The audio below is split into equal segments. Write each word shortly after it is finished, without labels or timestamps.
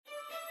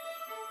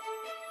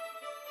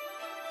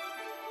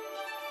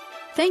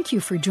Thank you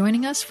for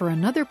joining us for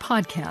another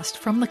podcast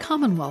from the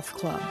Commonwealth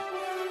Club.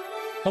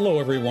 Hello,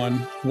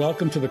 everyone.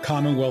 Welcome to the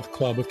Commonwealth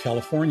Club of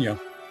California.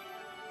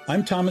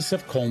 I'm Thomas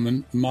F.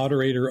 Coleman,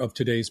 moderator of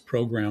today's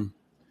program.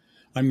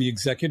 I'm the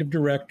executive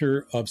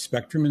director of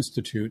Spectrum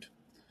Institute,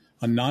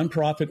 a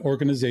nonprofit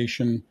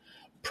organization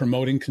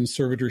promoting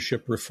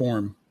conservatorship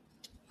reform.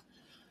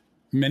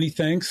 Many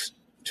thanks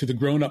to the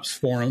Grown Ups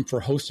Forum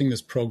for hosting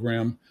this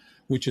program,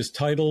 which is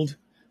titled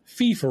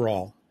Fee for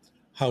All: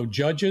 How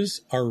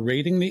Judges Are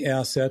Rating the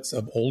Assets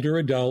of Older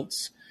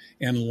Adults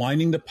and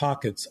Lining the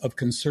Pockets of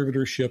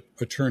Conservatorship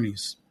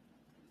Attorneys.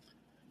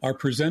 Our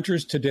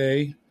presenters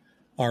today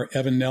are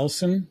Evan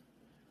Nelson,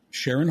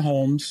 Sharon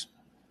Holmes,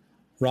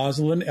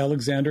 Rosalind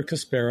Alexander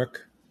Kasparek,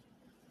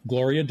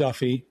 Gloria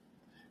Duffy,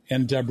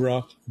 and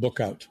Deborah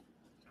Bookout.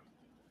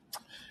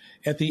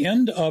 At the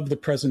end of the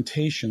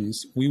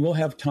presentations, we will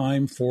have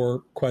time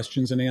for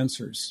questions and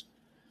answers.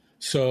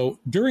 So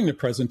during the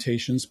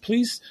presentations,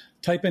 please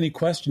type any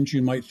questions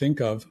you might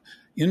think of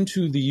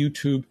into the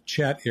YouTube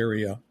chat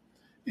area,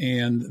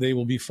 and they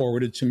will be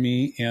forwarded to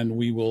me, and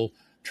we will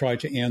try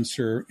to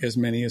answer as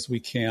many as we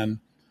can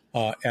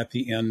at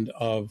the end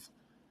of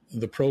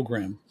the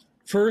program.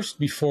 First,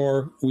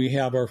 before we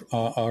have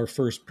our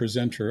first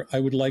presenter, I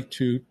would like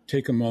to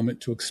take a moment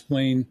to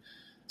explain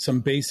some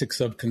basics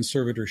of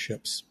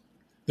conservatorships.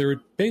 There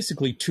are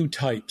basically two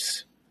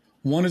types.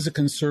 One is a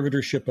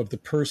conservatorship of the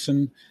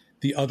person,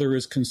 the other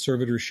is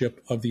conservatorship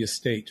of the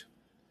estate.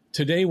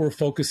 Today we're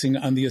focusing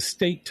on the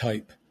estate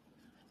type,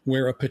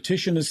 where a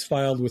petition is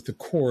filed with the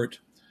court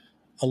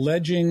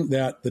alleging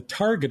that the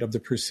target of the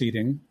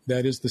proceeding,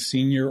 that is the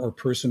senior or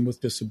person with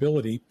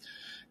disability,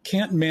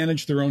 can't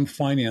manage their own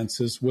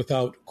finances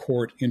without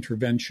court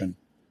intervention.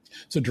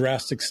 It's a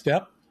drastic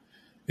step.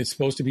 It's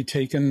supposed to be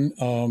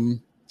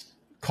taken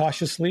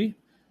cautiously,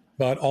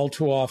 but all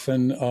too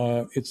often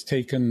it's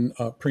taken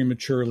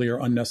prematurely or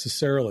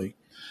unnecessarily.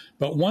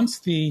 But once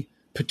the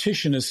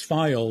petition is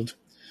filed,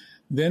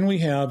 then we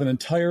have an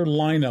entire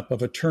lineup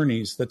of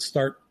attorneys that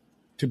start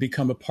to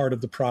become a part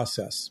of the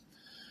process.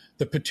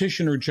 The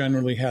petitioner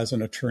generally has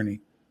an attorney.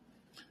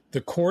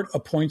 The court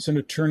appoints an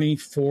attorney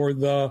for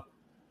the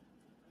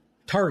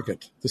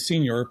target, the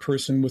senior or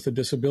person with a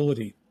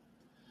disability.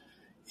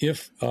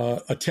 If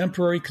a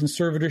temporary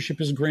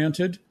conservatorship is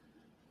granted,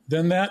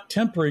 then that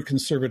temporary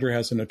conservator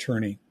has an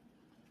attorney.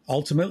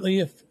 Ultimately,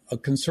 if a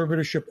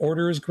conservatorship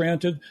order is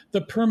granted,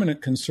 the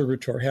permanent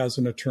conservator has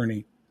an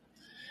attorney.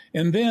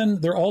 And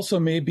then there also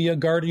may be a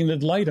guardian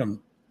ad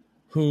litem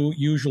who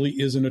usually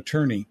is an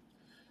attorney.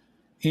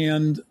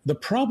 And the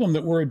problem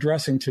that we're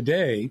addressing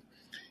today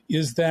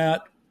is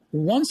that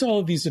once all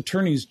of these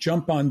attorneys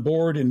jump on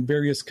board in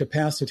various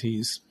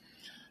capacities,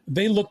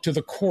 they look to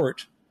the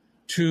court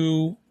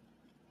to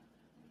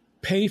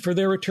pay for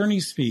their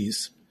attorney's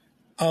fees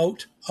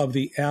out of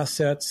the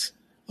assets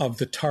of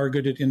the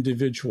targeted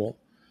individual,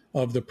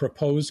 of the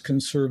proposed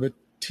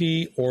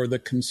conservatee or the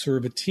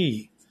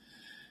conservatee.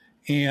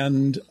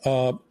 And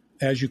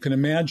as you can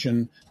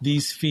imagine,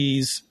 these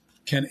fees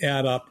can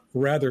add up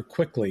rather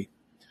quickly.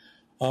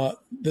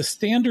 The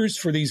standards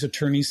for these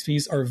attorneys'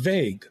 fees are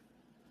vague.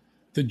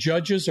 The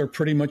judges are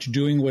pretty much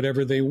doing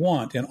whatever they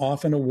want and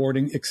often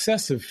awarding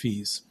excessive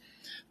fees.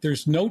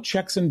 There's no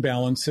checks and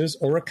balances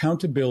or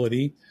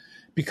accountability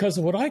because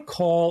of what I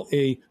call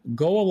a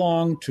go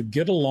along to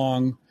get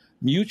along,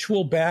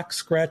 mutual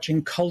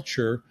back-scratching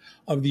culture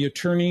of the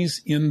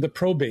attorneys in the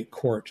probate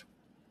court.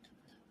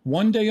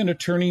 One day an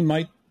attorney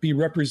might be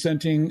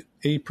representing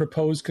a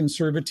proposed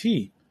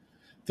conservatee.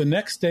 The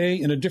next day,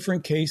 in a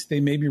different case, they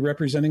may be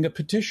representing a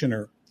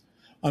petitioner.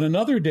 On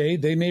another day,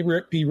 they may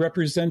be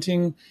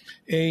representing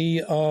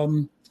a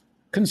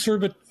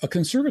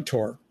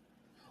conservator,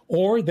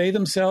 or they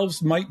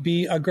themselves might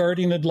be a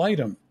guardian ad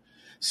litem.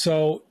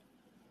 So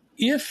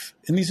if,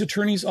 and these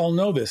attorneys all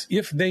know this,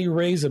 if they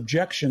raise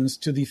objections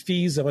to the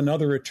fees of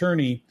another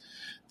attorney,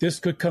 this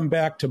could come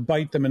back to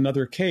bite them in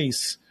another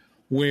case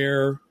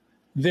where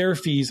their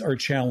fees are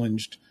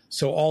challenged.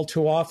 So all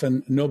too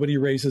often, nobody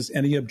raises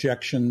any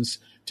objections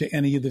to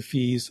any of the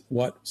fees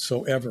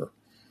whatsoever.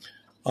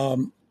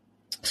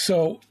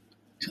 So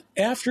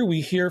after we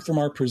hear from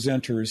our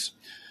presenters,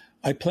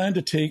 I plan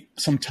to take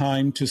some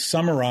time to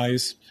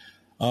summarize,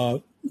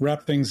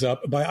 wrap things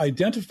up by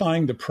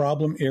identifying the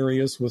problem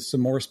areas with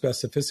some more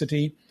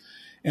specificity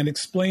and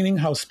explaining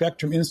how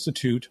Spectrum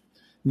Institute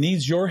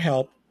needs your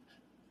help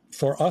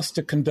for us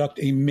to conduct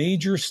a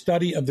major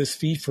study of this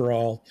fee for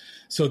all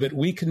so that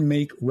we can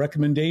make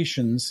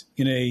recommendations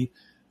in a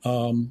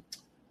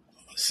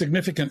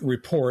significant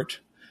report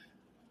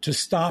to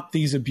stop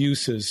these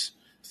abuses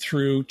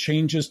through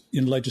changes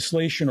in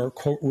legislation or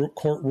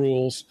court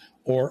rules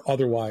or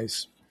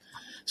otherwise.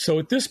 So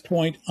at this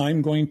point,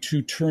 I'm going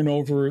to turn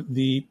over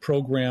the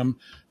program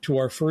to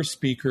our first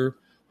speaker,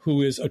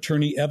 who is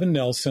Attorney Evan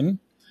Nelson,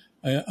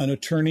 an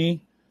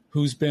attorney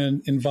who's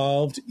been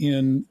involved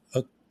in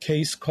a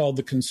case called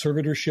the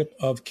conservatorship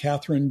of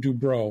Catherine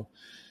Dubrow.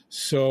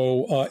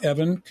 So,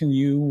 Evan, can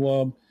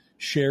you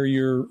share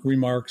your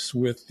remarks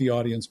with the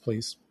audience,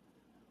 please?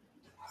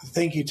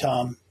 Thank you,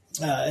 Tom.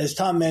 As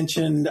Tom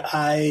mentioned,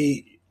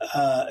 I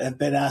have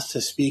been asked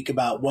to speak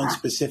about one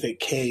specific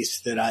case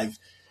that I've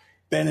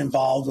been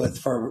involved with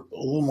for a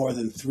little more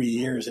than 3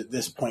 years at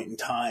this point in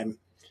time,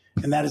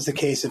 and that is the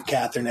case of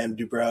Catherine M.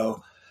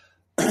 Dubrow.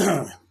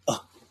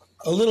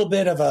 A little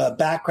bit of a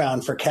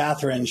background for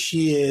Catherine.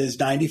 She is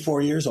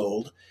 94 years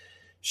old.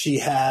 She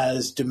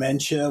has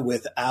dementia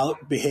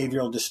without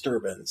behavioral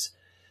disturbance.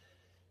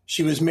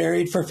 She was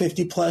married for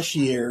 50 plus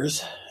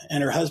years,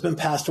 and her husband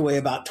passed away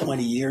about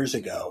 20 years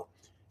ago.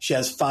 She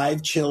has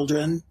 5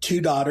 children, 2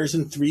 daughters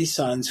and 3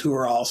 sons who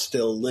are all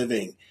still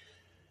living.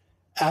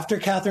 After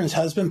Catherine's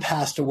husband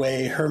passed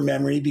away, her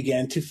memory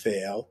began to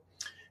fail,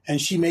 and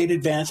she made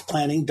advanced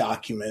planning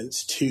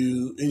documents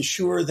to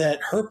ensure that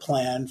her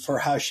plan for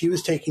how she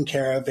was taken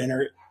care of in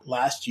her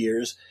last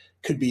years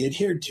could be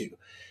adhered to.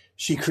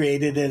 She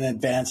created an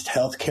advanced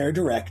health care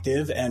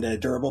directive and a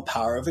durable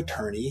power of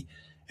attorney,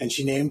 and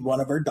she named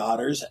one of her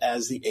daughters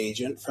as the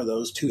agent for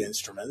those 2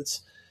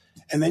 instruments.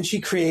 And then she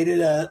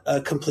created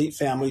a complete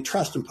family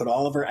trust and put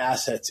all of her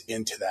assets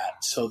into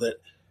that so that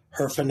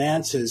her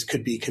finances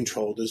could be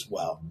controlled as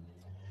well.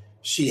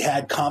 She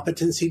had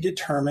competency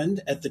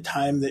determined at the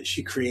time that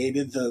she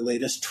created the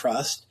latest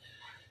trust.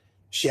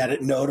 She had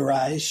it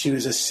notarized. She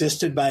was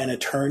assisted by an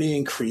attorney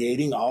in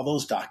creating all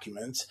those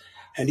documents.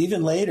 And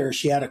even later,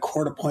 she had a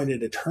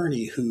court-appointed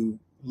attorney who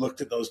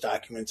looked at those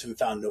documents and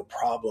found no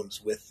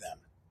problems with them.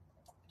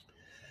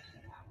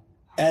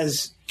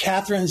 As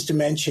Catherine's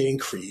dementia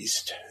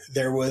increased,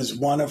 there was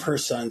one of her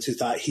sons who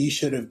thought he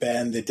should have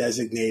been the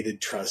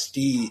designated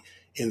trustee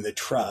in the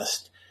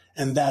trust.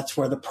 And that's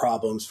where the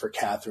problems for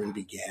Catherine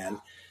began,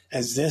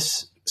 as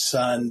this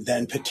son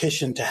then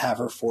petitioned to have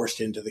her forced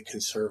into the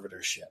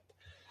conservatorship.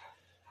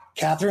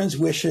 Catherine's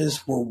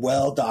wishes were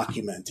well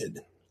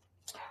documented.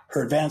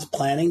 Her advanced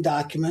planning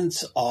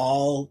documents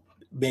all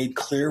made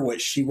clear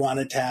what she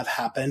wanted to have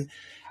happen,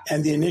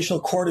 and the initial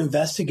court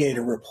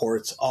investigator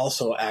reports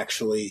also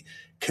actually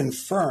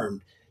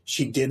confirmed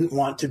she didn't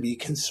want to be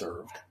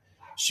conserved.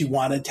 She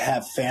wanted to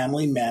have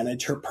family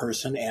manage her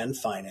person and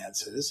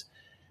finances.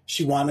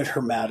 She wanted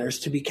her matters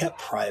to be kept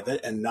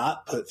private and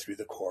not put through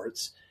the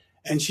courts.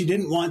 And she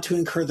didn't want to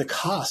incur the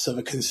costs of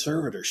a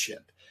conservatorship.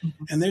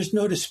 Mm-hmm. And there's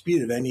no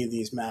dispute of any of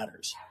these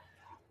matters.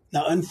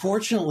 Now,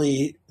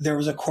 unfortunately, there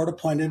was a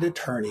court-appointed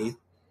attorney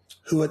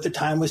who at the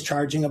time was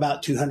charging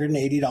about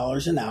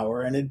 $280 an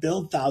hour and had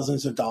billed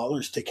thousands of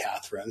dollars to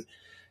Catherine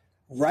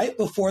right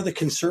before the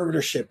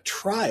conservatorship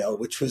trial,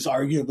 which was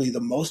arguably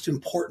the most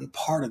important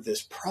part of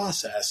this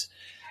process.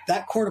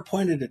 That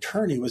court-appointed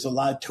attorney was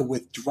allowed to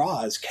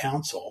withdraw as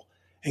counsel,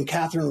 and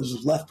Catherine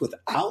was left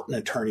without an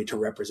attorney to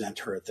represent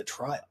her at the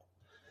trial.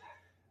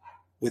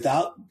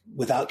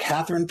 Without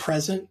Catherine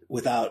present,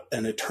 without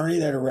an attorney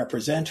there to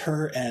represent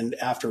her, and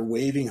after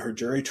waiving her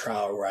jury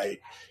trial right,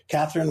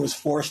 Catherine was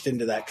forced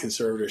into that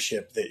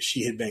conservatorship that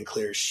she had been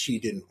clear she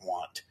didn't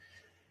want.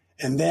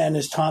 And then,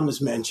 as Thomas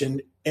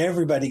mentioned,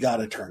 everybody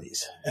got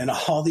attorneys, and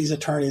all these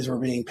attorneys were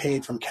being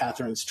paid from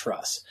Catherine's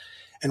trust.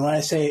 And when I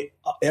say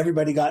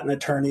everybody got an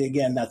attorney,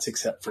 again, that's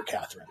except for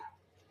Catherine.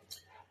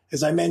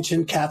 As I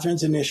mentioned,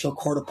 Catherine's initial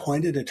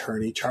court-appointed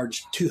attorney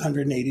charged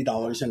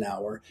 $280 an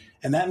hour,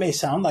 and that may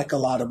sound like a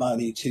lot of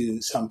money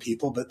to some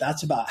people, but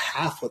that's about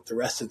half what the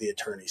rest of the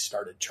attorneys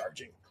started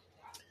charging.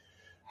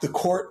 The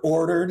court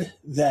ordered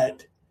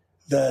that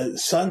the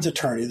son's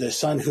attorney, the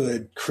son who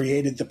had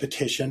created the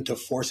petition to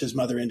force his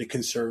mother into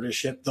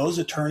conservatorship, those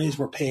attorneys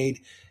were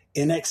paid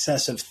in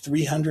excess of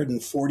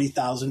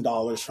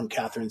 $340,000 from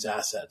Catherine's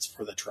assets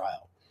for the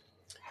trial.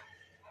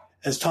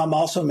 As Tom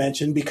also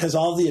mentioned, because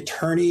all the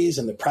attorneys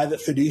and the private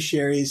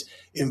fiduciaries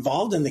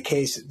involved in the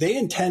case, they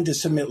intend to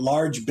submit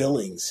large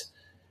billings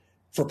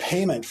for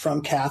payment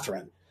from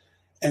Catherine.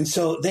 And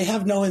so they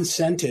have no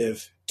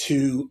incentive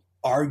to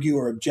argue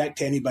or object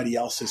to anybody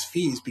else's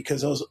fees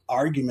because those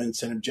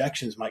arguments and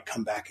objections might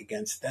come back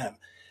against them.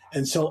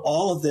 And so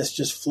all of this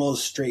just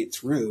flows straight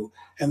through,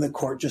 and the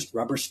court just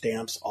rubber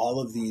stamps all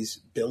of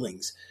these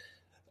billings.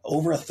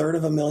 Over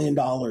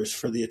 $250,000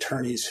 for the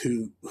attorneys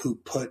who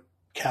put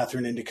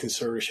Catherine into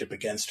conservatorship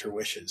against her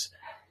wishes.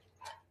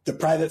 The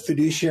private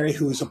fiduciary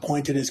who was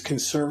appointed as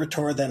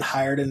conservator then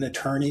hired an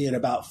attorney at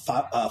about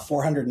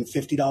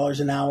 $450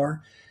 an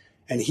hour,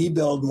 and he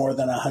billed more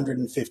than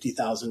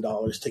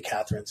 $150,000 to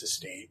Catherine's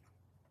estate.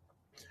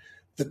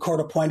 The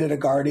court appointed a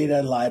guardian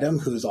ad litem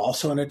who's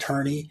also an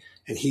attorney,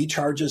 and he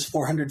charges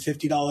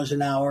 $450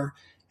 an hour,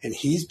 and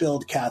he's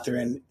billed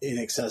Catherine in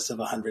excess of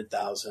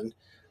 $100,000.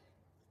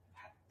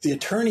 The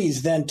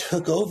attorneys then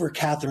took over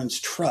Catherine's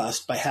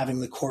trust by having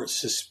the court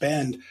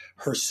suspend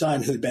her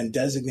son, who had been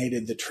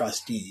designated the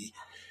trustee.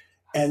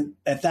 And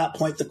at that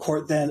point, the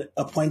court then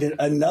appointed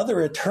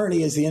another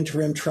attorney as the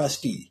interim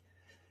trustee.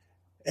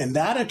 And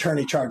that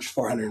attorney charged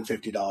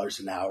 $450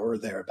 an hour or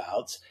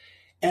thereabouts.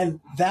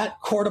 And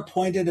that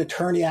court-appointed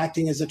attorney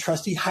acting as a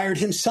trustee hired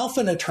himself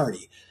an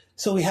attorney.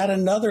 So we had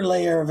another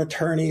layer of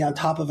attorney on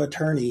top of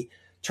attorney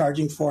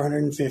charging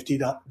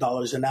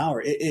 $450 an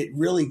hour. It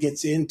really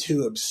gets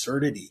into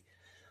absurdity.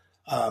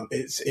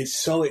 It's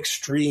so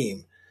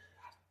extreme.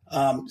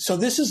 So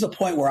this is the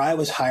point where I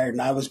was hired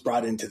and I was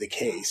brought into the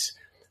case.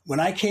 When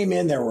I came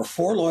in, there were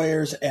 4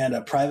 lawyers and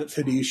a private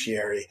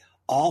fiduciary,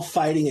 all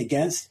fighting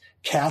against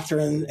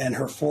Catherine and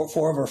her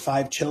four of her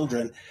 5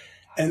 children.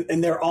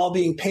 And they're all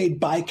being paid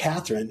by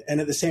Catherine.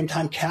 And at the same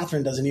time,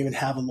 Catherine doesn't even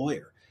have a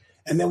lawyer.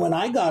 And then when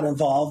I got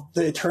involved,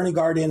 the attorney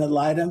guardian ad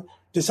litem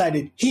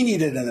decided he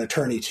needed an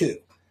attorney too.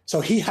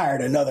 So he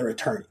hired another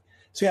attorney.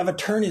 So you have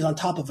attorneys on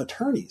top of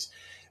attorneys,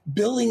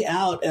 billing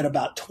out at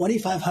about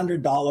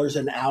 $2,500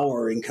 an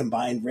hour in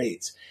combined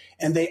rates.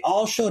 And they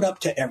all showed up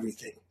to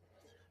everything.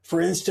 For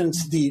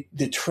instance, the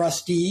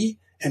trustee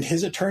and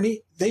his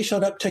attorney, they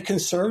showed up to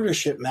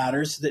conservatorship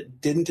matters that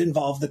didn't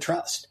involve the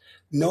trust.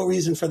 No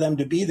reason for them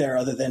to be there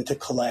other than to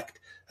collect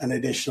an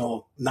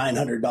additional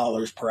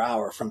 $900 per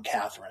hour from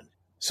Catherine.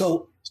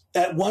 So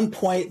at one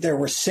point, there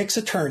were 6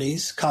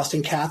 attorneys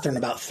costing Catherine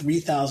about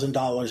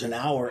 $3,000 an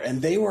hour,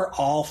 and they were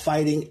all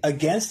fighting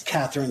against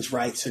Catherine's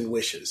rights and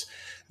wishes.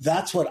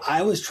 That's what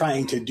I was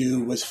trying to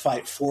do, was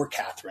fight for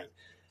Catherine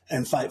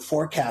and fight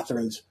for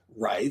Catherine's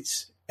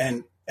rights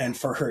and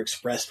for her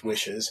expressed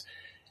wishes.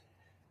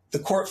 The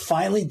court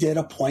finally did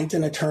appoint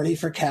an attorney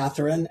for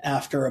Catherine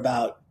after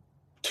about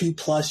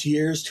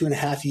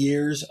 2.5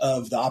 years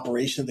of the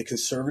operation of the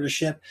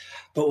conservatorship.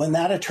 But when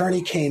that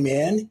attorney came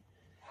in,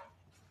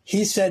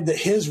 he said that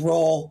his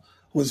role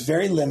was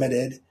very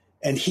limited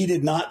and he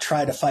did not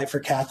try to fight for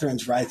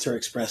Catherine's rights or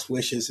expressed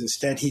wishes.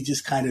 Instead, he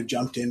just kind of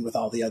jumped in with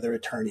all the other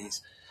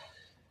attorneys.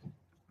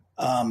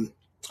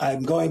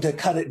 I'm going to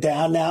cut it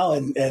down now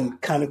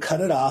and kind of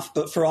cut it off.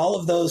 But for all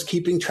of those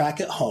keeping track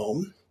at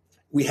home,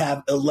 we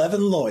have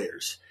 11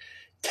 lawyers,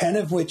 10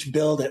 of which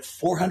billed at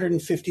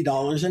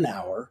 $450 an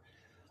hour,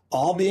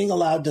 all being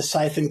allowed to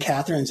siphon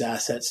Catherine's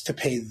assets to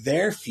pay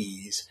their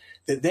fees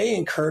that they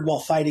incurred while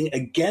fighting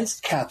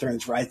against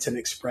Catherine's rights and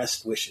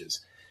expressed wishes.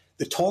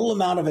 The total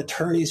amount of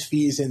attorney's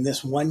fees in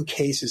this one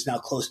case is now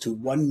close to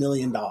 $1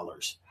 million.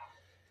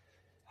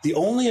 The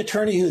only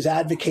attorney who has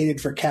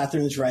advocated for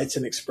Catherine's rights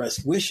and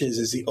expressed wishes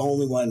is the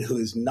only one who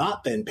has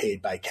not been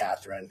paid by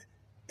Catherine,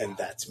 and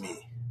that's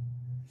me.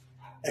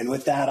 And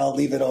with that, I'll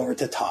leave it over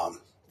to Tom.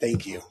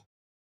 Thank you.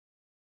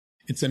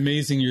 It's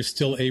amazing you're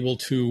still able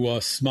to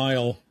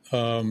smile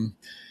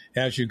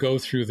as you go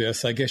through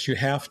this. I guess you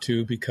have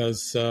to,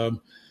 because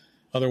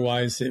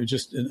otherwise it would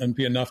just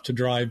be enough to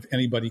drive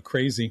anybody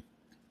crazy.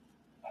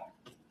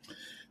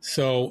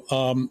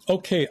 So,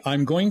 okay,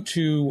 I'm going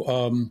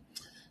to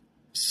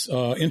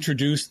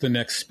introduce the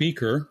next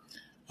speaker,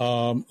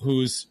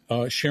 who's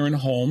Sharon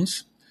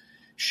Holmes.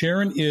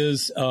 Sharon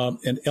is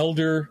an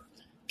elder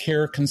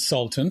care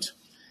consultant,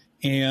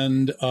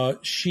 and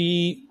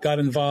she got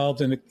involved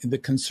in the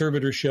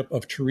conservatorship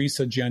of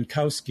Teresa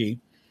Jankowski,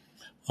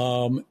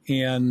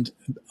 and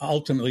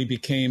ultimately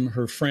became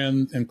her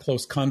friend and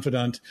close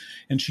confidant.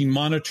 And she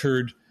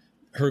monitored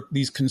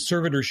these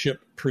conservatorship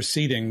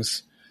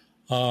proceedings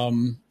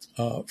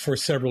for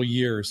several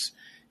years.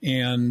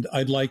 And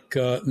I'd like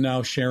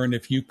now, Sharon,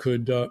 if you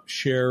could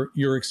share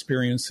your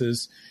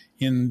experiences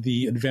in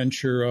the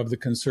adventure of the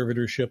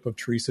conservatorship of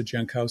Teresa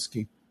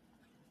Jankowski.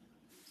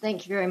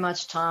 Thank you very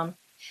much, Tom.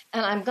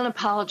 And I'm going to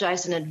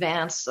apologize in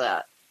advance.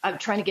 I'm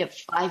trying to get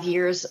 5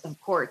 years of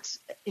court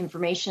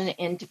information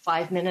into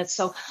 5 minutes.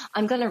 So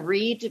I'm going to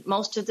read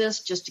most of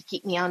this just to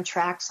keep me on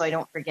track so I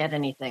don't forget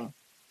anything.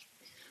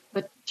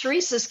 But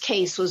Teresa's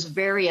case was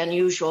very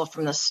unusual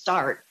from the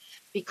start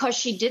because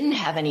she didn't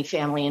have any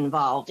family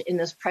involved in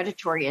this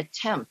predatory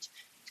attempt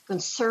to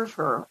conserve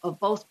her of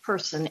both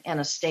person and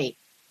estate.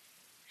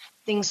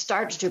 Things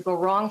started to go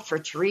wrong for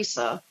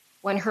Teresa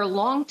when her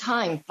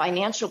longtime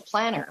financial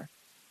planner,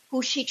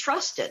 who she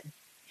trusted,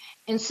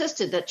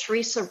 insisted that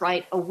Teresa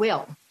write a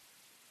will.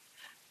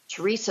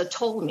 Teresa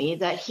told me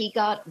that he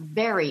got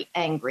very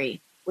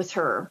angry with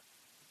her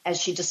as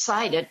she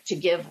decided to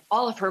give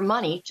all of her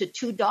money to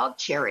 2 dog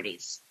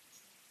charities.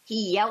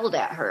 He yelled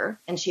at her,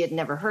 and she had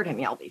never heard him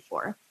yell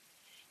before.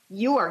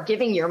 "You are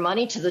giving your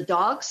money to the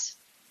dogs?"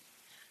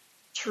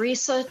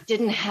 Teresa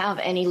didn't have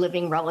any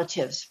living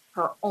relatives.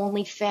 Her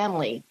only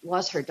family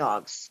was her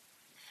dogs.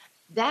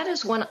 That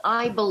is when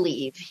I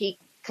believe he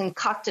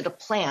concocted a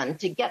plan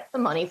to get the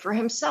money for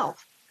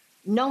himself,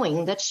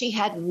 knowing that she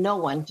had no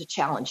one to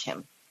challenge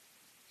him.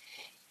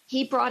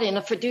 He brought in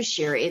a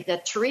fiduciary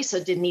that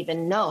Teresa didn't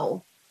even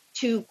know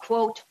to,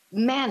 quote,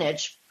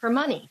 manage her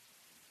money.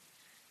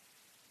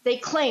 They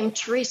claimed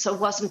Teresa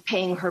wasn't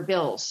paying her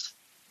bills.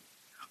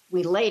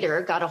 We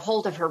later got a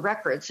hold of her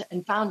records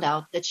and found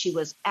out that she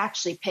was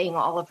actually paying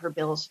all of her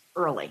bills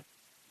early.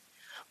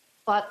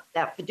 But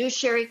that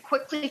fiduciary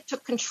quickly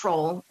took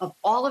control of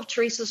all of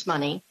Teresa's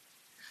money,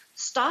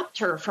 stopped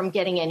her from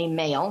getting any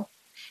mail,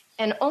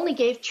 and only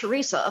gave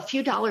Teresa a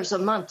few dollars a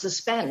month to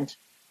spend.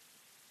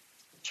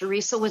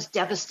 Teresa was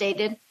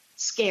devastated,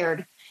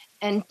 scared,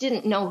 and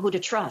didn't know who to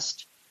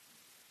trust.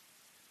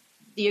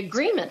 The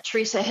agreement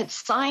Teresa had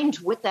signed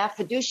with that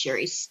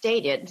fiduciary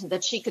stated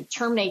that she could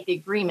terminate the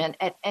agreement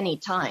at any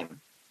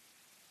time.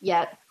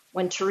 Yet,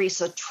 when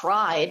Teresa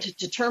tried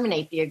to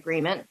terminate the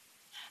agreement,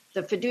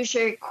 the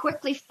fiduciary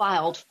quickly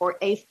filed for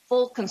a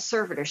full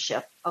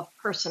conservatorship of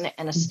person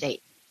and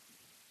estate.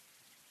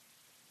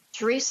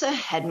 Teresa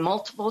had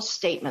multiple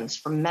statements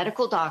from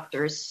medical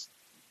doctors,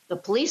 the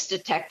police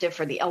detective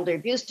for the Elder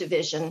Abuse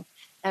Division,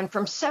 and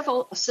from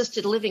several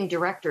assisted living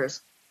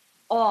directors,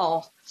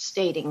 all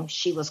stating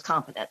she was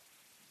competent.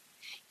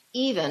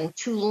 Even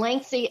two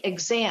lengthy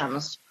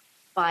exams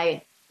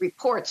by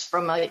reports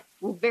from a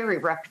very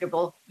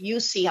reputable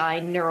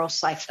UCI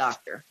neuropsych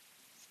doctor.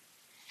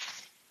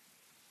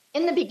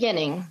 In the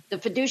beginning, the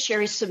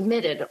fiduciary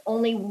submitted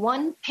only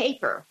one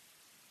paper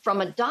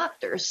from a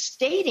doctor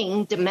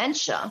stating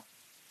dementia,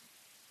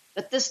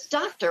 but this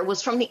doctor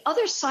was from the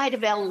other side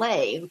of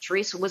LA.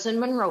 Teresa was in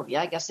Monrovia.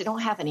 I guess they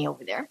don't have any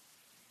over there.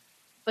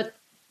 But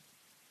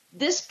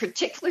this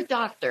particular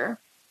doctor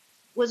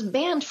was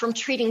banned from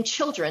treating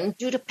children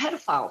due to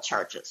pedophile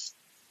charges.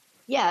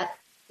 Yet,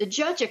 the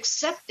judge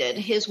accepted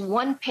his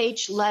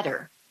one-page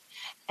letter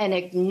and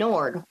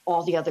ignored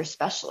all the other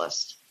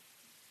specialists.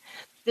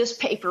 This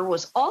paper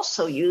was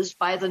also used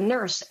by the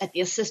nurse at the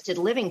assisted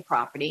living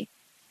property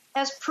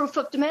as proof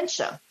of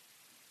dementia.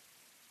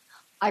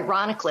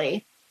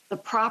 Ironically, the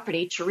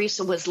property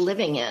Teresa was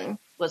living in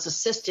was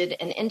assisted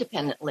and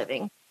independent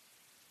living,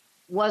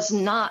 was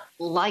not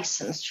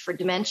licensed for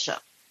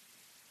dementia.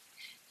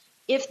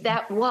 If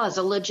that was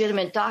a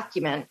legitimate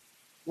document,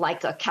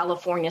 like a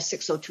California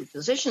 602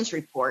 physician's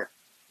report,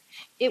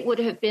 it would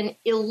have been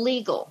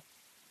illegal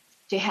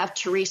to have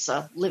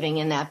Teresa living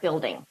in that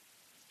building.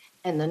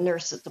 And the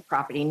nurse at the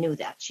property knew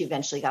that. She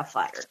eventually got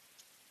fired.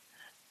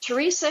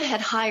 Teresa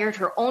had hired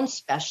her own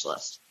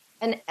specialist,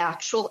 an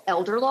actual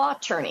elder law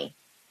attorney.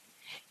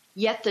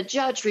 Yet the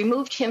judge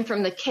removed him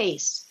from the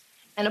case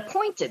and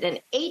appointed an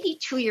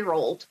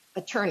 82-year-old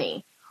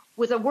attorney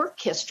with a work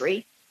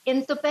history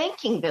in the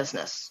banking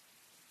business.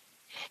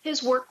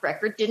 His work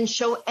record didn't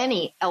show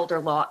any elder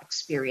law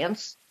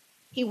experience.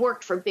 He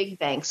worked for big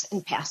banks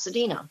in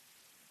Pasadena.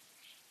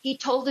 He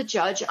told the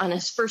judge on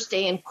his first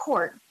day in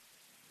court,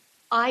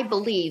 "I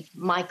believe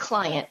my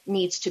client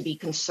needs to be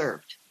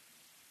conserved."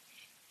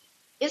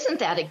 Isn't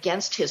that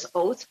against his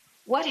oath?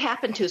 What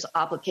happened to his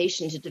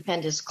obligation to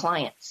defend his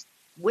client's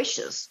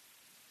wishes?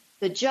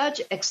 The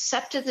judge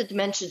accepted the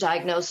dementia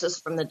diagnosis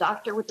from the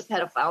doctor with the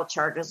pedophile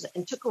charges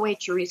and took away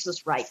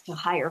Teresa's right to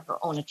hire her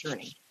own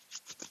attorney.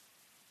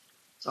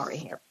 Sorry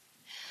here.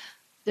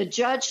 The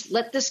judge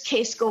let this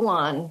case go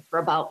on for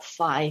about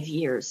 5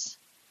 years.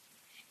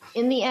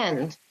 In the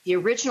end, the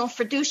original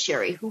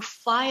fiduciary who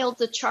filed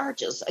the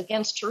charges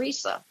against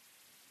Teresa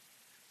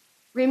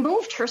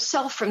removed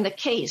herself from the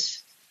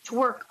case to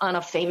work on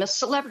a famous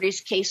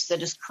celebrities case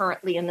that is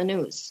currently in the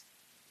news.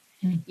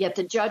 Yet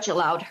the judge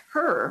allowed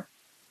her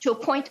to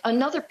appoint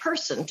another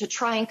person to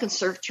try and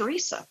conserve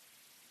Teresa.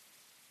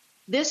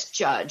 This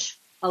judge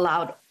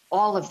allowed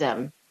all of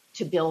them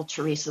to bill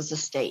Teresa's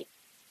estate.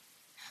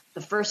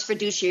 The first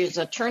fiduciary's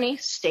attorney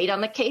stayed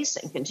on the case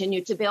and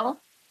continued to bill.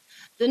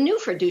 The new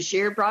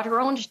fiduciary brought her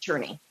own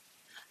attorney.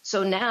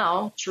 So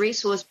now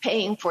Teresa was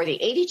paying for the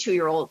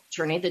 82-year-old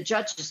attorney the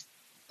judge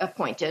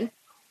appointed,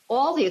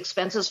 all the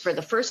expenses for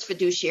the first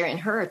fiduciary and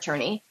her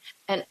attorney,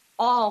 and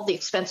all the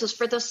expenses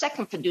for the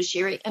second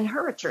fiduciary and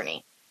her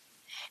attorney.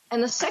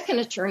 And the second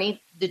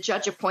attorney the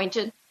judge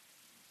appointed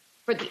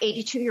for the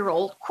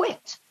 82-year-old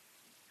quit.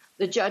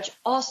 The judge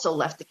also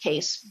left the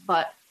case,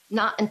 but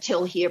not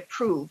until he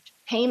approved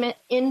payment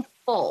in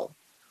full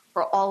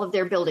for all of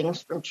their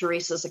buildings from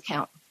Teresa's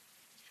account.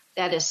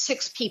 That is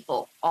 6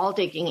 people all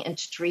digging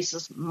into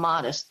Teresa's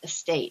modest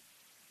estate.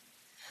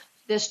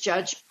 This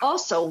judge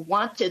also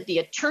wanted the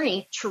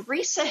attorney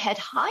Teresa had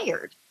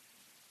hired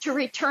to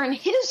return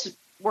his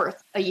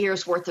a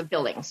year's worth of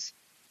billings.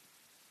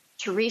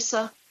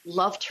 Teresa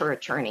loved her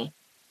attorney.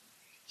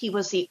 He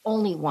was the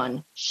only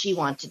one she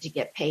wanted to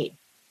get paid.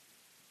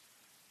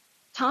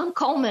 Tom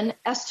Coleman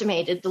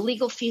estimated the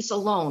legal fees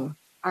alone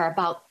are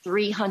about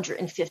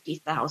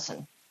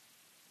 $350,000.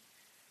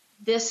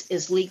 This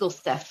is legal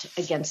theft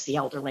against the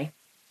elderly.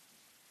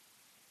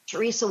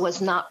 Teresa was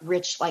not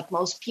rich like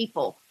most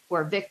people who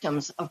are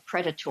victims of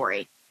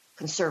predatory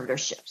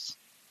conservatorships.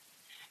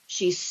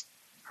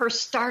 Her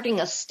starting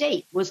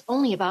estate was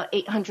only about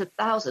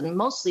 $800,000,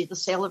 mostly the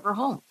sale of her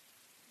home.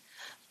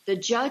 The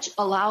judge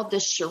allowed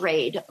this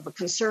charade of a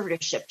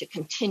conservatorship to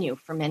continue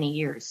for many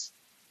years.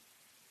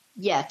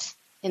 Yet,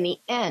 in the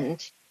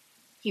end,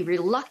 he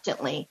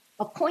reluctantly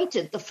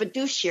appointed the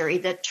fiduciary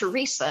that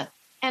Teresa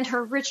and her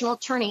original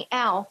attorney,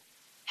 Al,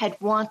 had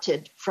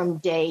wanted from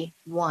day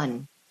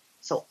one.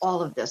 So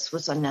all of this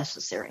was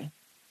unnecessary.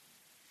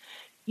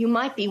 You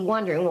might be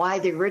wondering why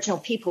the original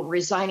people were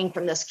resigning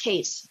from this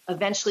case.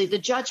 Eventually, the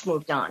judge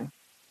moved on.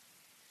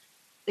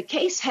 The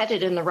case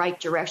headed in the right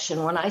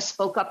direction when I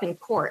spoke up in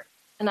court,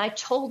 and I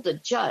told the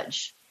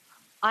judge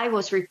I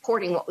was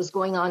reporting what was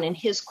going on in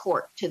his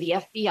court to the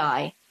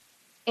FBI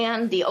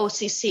and the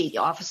OCC, the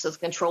Office of the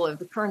Comptroller of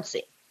the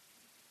Currency,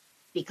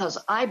 because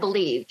I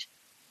believed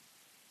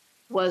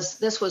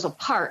this was a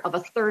part of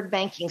a third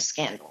banking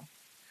scandal.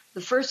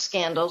 The first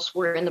scandals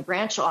were in the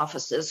branch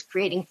offices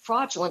creating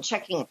fraudulent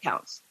checking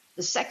accounts.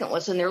 The second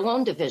was in their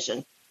loan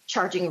division,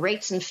 charging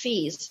rates and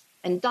fees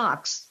and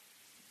docs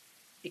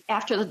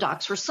after the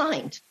docs were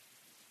signed.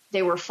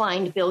 They were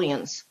fined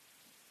billions.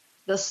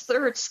 This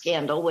third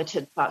scandal, which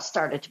had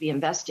started to be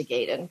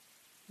investigated,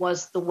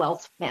 was the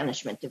Wealth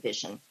Management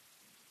Division.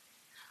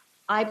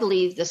 I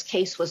believe this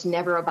case was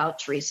never about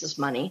Teresa's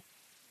money,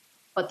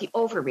 but the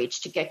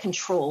overreach to get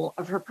control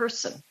of her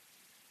person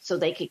so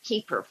they could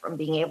keep her from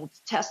being able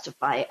to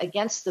testify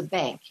against the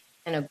bank,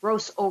 and a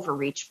gross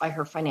overreach by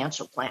her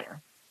financial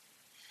planner.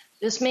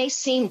 This may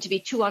seem to be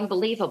too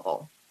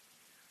unbelievable,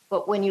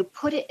 but when you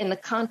put it in the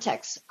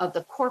context of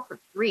the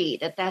corporate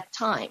greed at that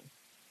time,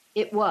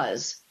 it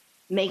was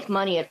make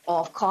money at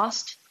all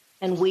cost,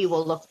 and we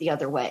will look the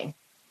other way.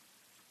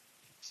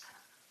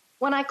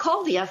 When I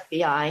called the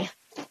FBI,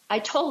 I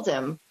told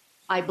them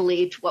I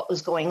believed what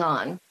was going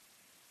on.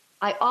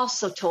 I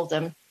also told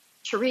them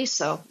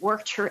Teresa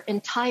worked her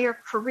entire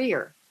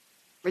career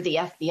for the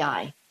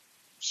FBI.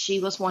 She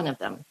was one of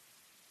them.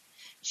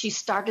 She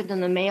started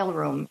in the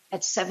mailroom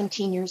at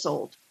 17 years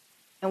old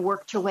and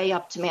worked her way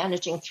up to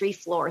managing 3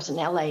 floors in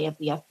LA of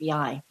the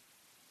FBI.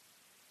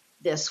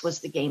 This was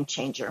the game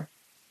changer.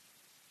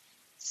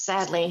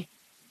 Sadly,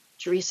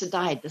 Teresa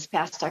died this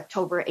past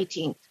October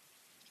 18th.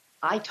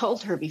 I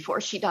told her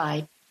before she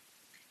died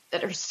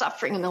that her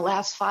suffering in the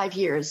last 5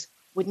 years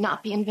would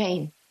not be in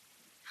vain.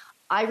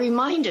 I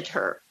reminded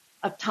her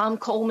of Tom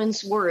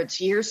Coleman's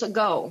words years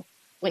ago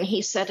when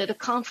he said at a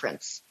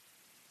conference,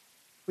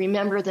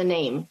 "Remember the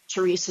name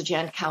Teresa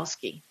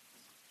Jankowski.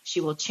 She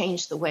will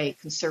change the way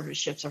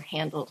conservatorships are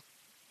handled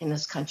in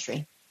this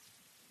country."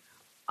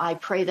 I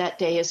pray that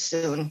day is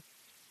soon.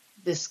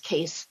 This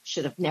case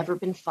should have never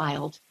been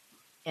filed,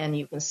 and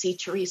you can see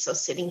Teresa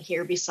sitting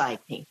here beside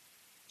me.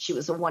 She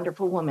was a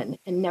wonderful woman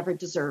and never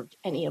deserved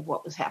any of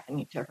what was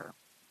happening to her.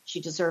 She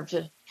deserved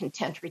a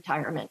content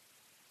retirement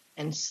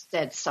and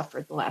instead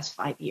suffered the last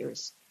 5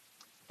 years.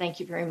 Thank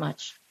you very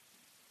much.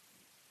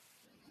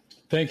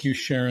 Thank you,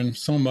 Sharon,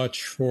 so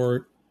much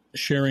for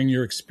sharing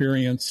your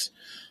experience.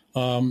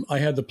 I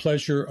had the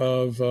pleasure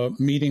of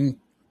meeting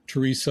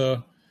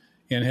Teresa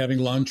and having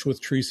lunch with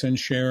Teresa and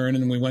Sharon,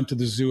 and we went to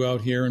the zoo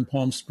out here in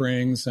Palm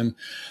Springs. And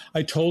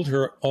I told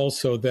her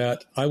also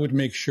that I would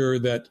make sure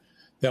that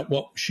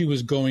what she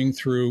was going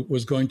through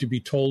was going to be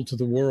told to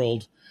the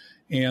world,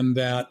 and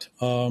that,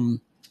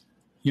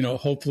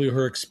 hopefully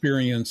her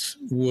experience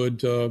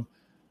would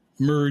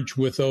merge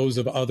with those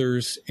of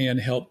others and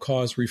help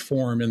cause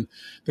reform. And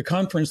the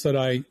conference that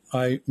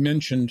I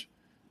mentioned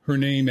her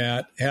name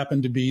at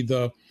happened to be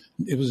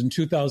it was in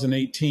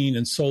 2018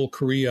 in Seoul,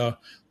 Korea,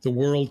 the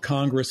World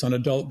Congress on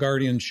Adult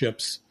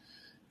Guardianships,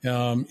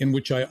 in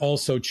which I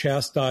also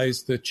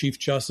chastised the Chief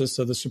Justice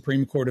of the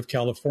Supreme Court of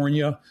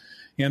California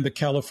and the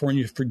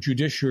California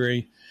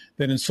Judiciary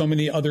that in so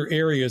many other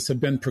areas have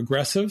been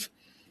progressive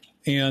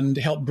and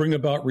helped bring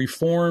about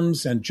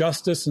reforms and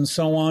justice and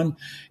so on.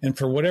 And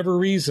for whatever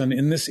reason,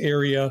 in this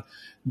area,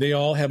 they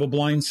all have a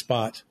blind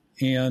spot.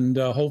 And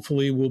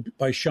hopefully,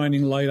 by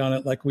shining light on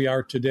it like we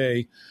are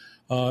today,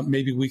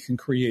 maybe we can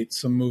create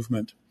some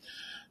movement.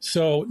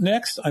 So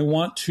next, I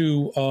want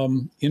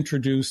to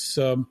introduce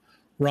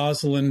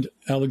Rosalind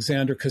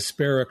Alexander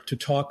Kasparek to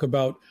talk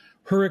about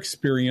her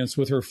experience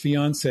with her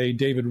fiancé,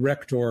 David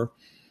Rector.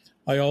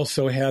 I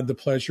also had the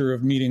pleasure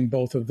of meeting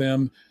both of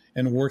them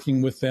and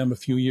working with them a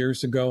few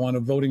years ago on a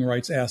voting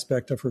rights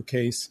aspect of her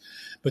case.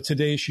 But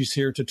today she's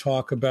here to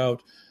talk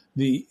about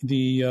the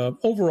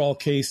overall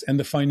case and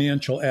the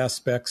financial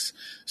aspects.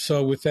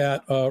 So with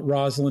that,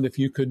 Rosalind, if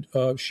you could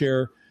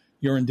share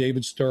your and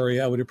David's story,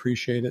 I would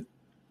appreciate it.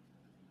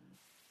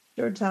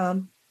 Sure,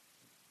 Tom.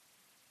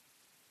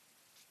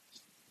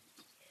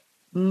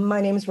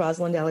 My name is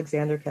Rosalind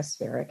Alexander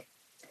Kasparek.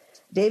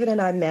 David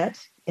and I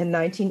met in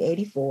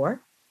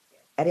 1984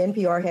 at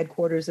NPR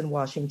headquarters in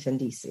Washington,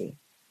 D.C.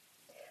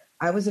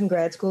 I was in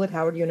grad school at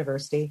Howard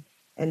University,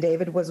 and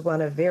David was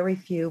one of very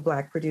few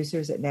Black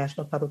producers at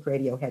National Public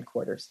Radio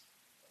headquarters.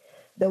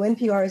 Though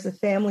NPR is a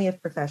family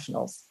of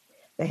professionals,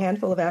 the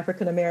handful of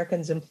African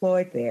Americans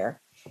employed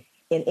there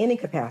in any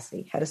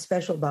capacity had a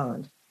special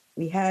bond.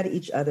 We had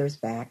each other's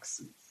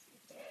backs.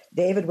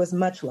 David was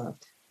much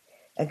loved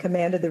and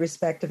commanded the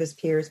respect of his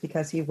peers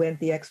because he went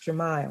the extra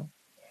mile.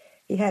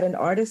 He had an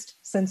artist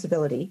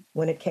sensibility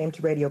when it came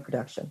to radio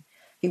production.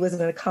 He was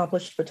an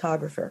accomplished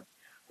photographer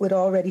who had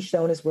already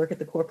shown his work at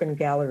the Corcoran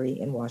Gallery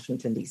in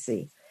Washington,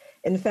 D.C.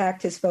 In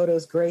fact, his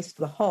photos graced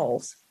the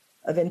halls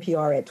of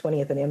NPR at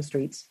 20th and M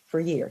Streets for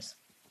years.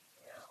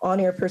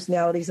 On-air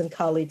personalities and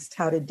colleagues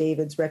touted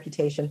David's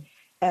reputation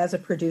as a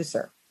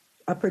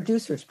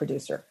producer's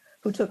producer,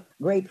 who took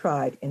great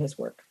pride in his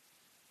work.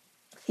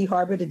 He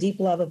harbored a deep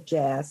love of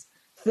jazz,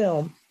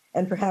 film,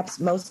 and perhaps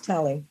most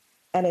telling,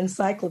 an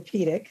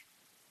encyclopedic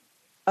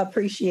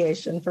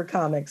appreciation for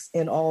comics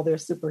in all their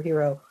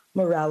superhero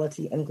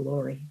morality and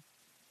glory.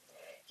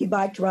 He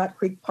biked Rock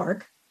Creek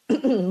Park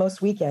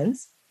most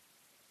weekends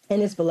in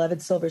his beloved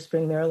Silver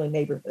Spring, Maryland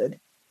neighborhood.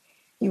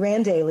 He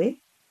ran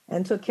daily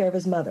and took care of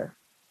his mother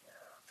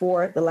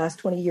for the last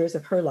 20 years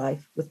of her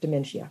life with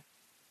dementia.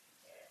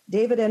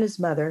 David and his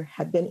mother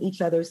had been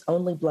each other's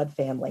only blood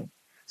family,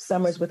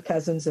 summers with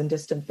cousins and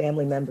distant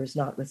family members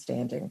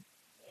notwithstanding.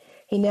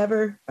 He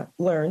never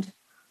learned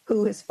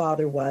who his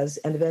father was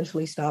and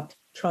eventually stopped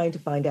trying to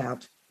find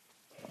out.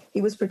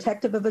 He was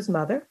protective of his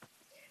mother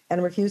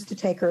and refused to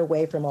take her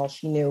away from all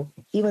she knew,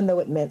 even though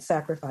it meant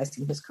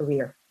sacrificing his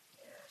career.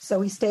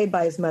 So he stayed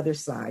by his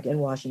mother's side in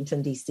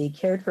Washington, D.C.,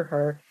 cared for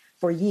her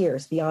for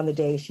years beyond the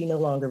day she no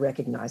longer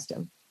recognized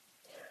him.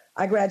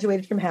 I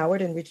graduated from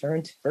Howard and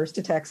returned first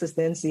to Texas,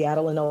 then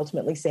Seattle, and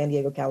ultimately San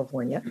Diego,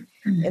 California,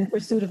 in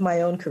pursuit of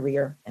my own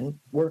career and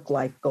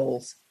work-life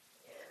goals.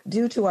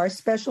 Due to our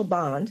special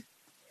bond,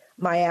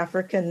 my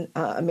African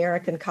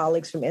American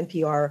colleagues from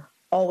NPR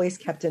always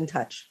kept in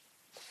touch.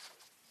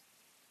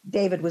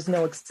 David was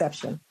no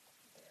exception.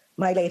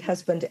 My late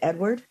husband,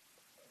 Edward,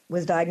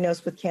 was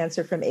diagnosed with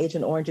cancer from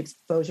Agent Orange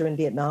exposure in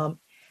Vietnam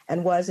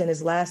and was in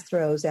his last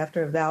throes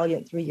after a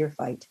valiant 3-year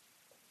fight.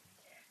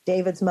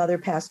 David's mother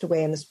passed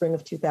away in the spring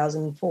of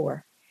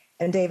 2004,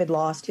 and David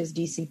lost his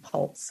DC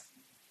pulse.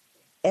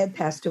 Ed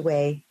passed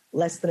away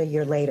less than a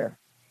year later,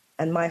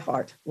 and my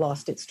heart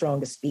lost its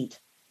strongest beat.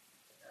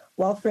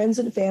 While friends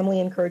and family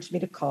encouraged me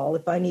to call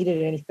if I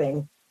needed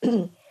anything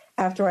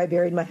after I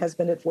buried my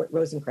husband at Fort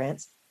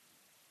Rosencrantz,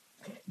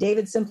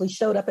 David simply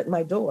showed up at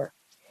my door.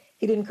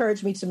 He'd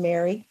encouraged me to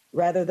marry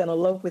rather than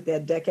elope with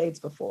Ed decades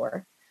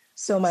before,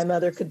 so my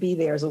mother could be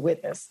there as a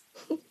witness.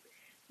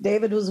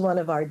 David was one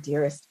of our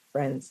dearest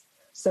friends.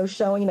 So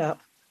showing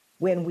up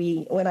when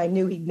he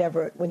knew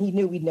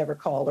we'd never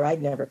called or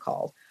I'd never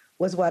called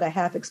was what I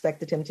half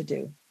expected him to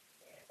do.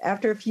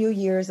 After a few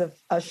years of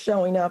us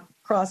showing up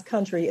cross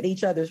country at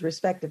each other's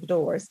respective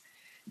doors,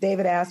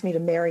 David asked me to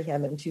marry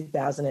him in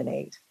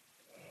 2008.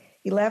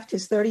 He left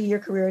his 30-year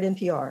career at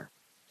NPR,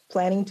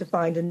 planning to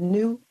find a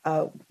new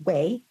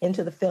way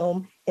into the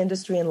film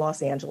industry in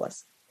Los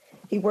Angeles.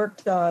 We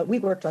worked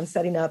on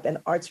setting up an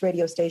arts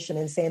radio station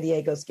in San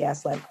Diego's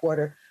Gaslamp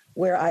Quarter,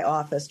 where I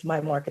officed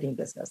my marketing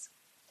business.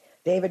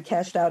 David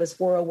cashed out his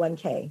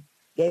 401k,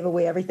 gave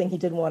away everything he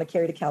didn't want to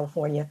carry to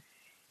California,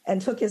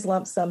 and took his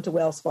lump sum to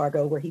Wells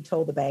Fargo, where he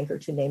told the banker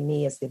to name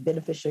me as the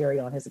beneficiary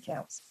on his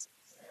accounts.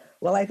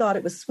 Well, I thought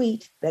it was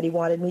sweet that he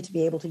wanted me to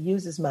be able to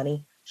use his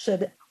money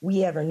should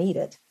we ever need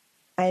it.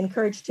 I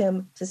encouraged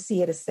him to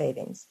see it as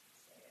savings.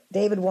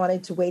 David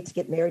wanted to wait to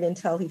get married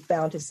until he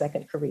found his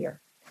second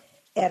career.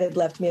 Ed had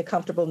left me a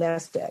comfortable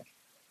nest egg,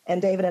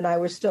 and David and I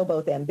were still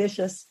both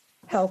ambitious,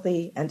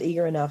 healthy, and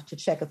eager enough to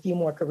check a few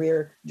more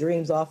career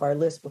dreams off our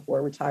list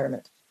before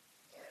retirement.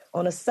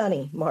 On a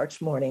sunny March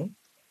morning,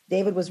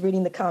 David was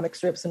reading the comic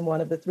strips in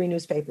one of the 3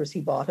 newspapers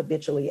he bought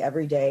habitually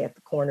every day at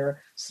the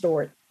corner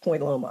store at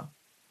Point Loma.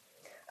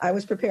 I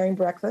was preparing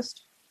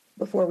breakfast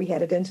before we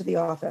headed into the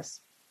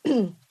office.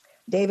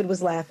 David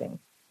was laughing,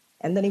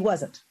 and then he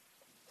wasn't.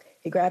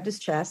 He grabbed his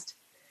chest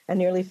and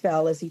nearly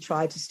fell as he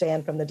tried to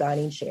stand from the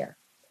dining chair.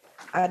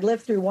 I had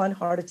lived through one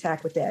heart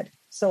attack with Ed,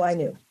 so I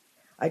knew.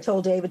 I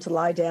told David to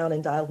lie down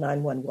and dialed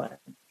 911.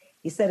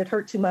 He said it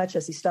hurt too much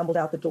as he stumbled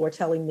out the door,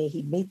 telling me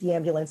he'd meet the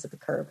ambulance at the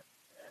curb.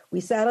 We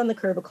sat on the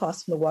curb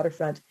across from the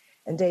waterfront,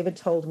 and David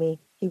told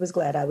me he was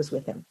glad I was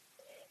with him.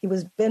 He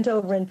was bent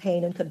over in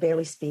pain and could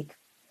barely speak.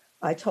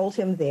 I told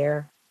him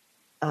there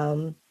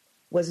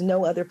was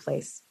no other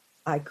place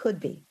I could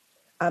be.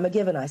 I'm a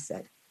given, I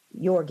said.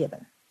 You're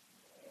given.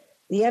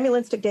 The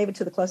ambulance took David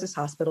to the closest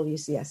hospital,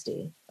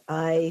 UCSD.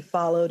 I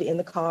followed in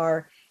the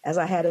car, as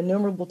I had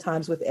innumerable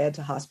times with Ed,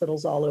 to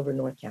hospitals all over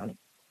North County.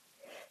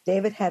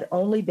 David had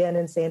only been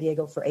in San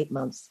Diego for 8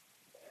 months.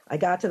 I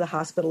got to the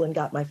hospital and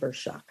got my first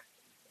shock.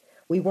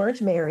 We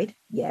weren't married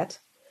yet,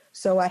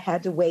 so I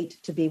had to wait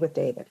to be with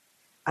David.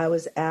 I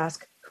was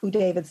asked who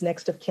David's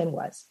next of kin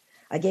was.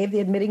 I gave the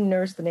admitting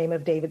nurse the name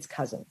of David's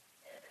cousin.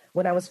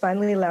 When I was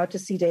finally allowed to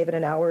see David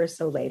an hour or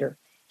so later,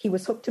 he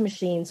was hooked to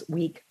machines,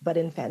 weak, but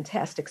in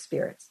fantastic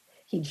spirits.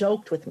 He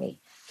joked with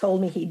me,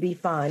 told me he'd be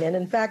fine, and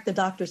in fact, the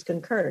doctors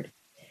concurred.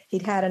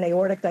 He'd had an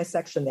aortic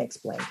dissection, they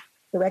explained.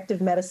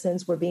 Corrective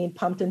medicines were being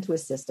pumped into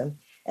his system,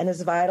 and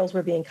his vitals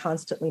were being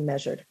constantly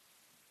measured.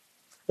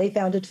 They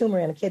found a tumor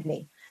in a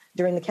kidney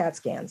during the CAT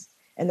scans,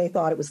 and they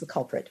thought it was the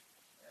culprit.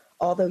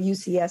 Although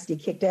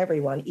UCSD kicked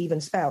everyone, even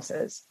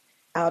spouses,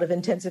 out of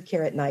intensive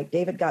care at night,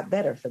 David got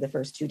better for the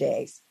first 2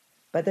 days.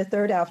 By the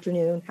third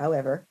afternoon,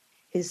 however,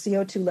 his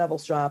CO2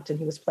 levels dropped and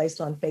he was placed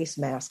on face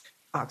mask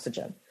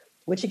oxygen,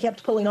 which he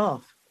kept pulling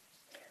off.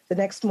 The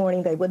next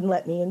morning, they wouldn't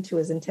let me into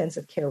his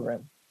intensive care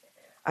room.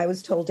 I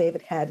was told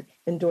David had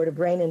endured a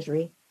brain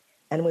injury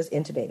and was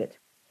intubated.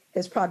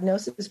 His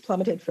prognosis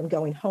plummeted from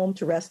going home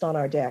to rest on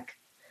our deck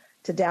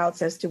to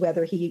doubts as to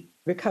whether he'd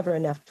recover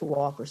enough to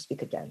walk or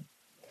speak again.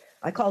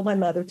 I called my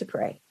mother to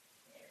pray,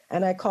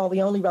 and I called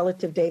the only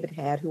relative David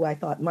had who I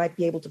thought might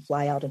be able to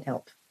fly out and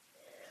help.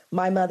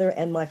 My mother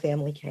and my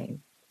family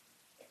came.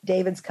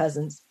 David's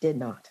cousins did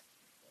not.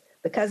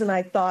 The cousin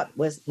I thought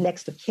was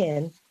next of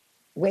kin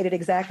waited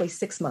exactly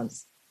 6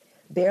 months,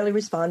 barely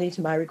responding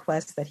to my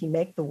request that he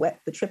make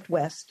the trip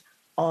west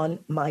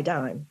on my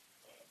dime.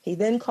 He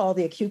then called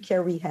the acute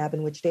care rehab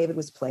in which David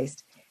was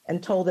placed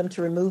and told them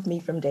to remove me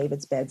from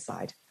David's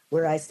bedside,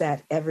 where I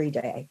sat every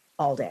day,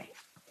 all day.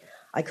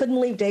 I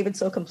couldn't leave David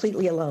so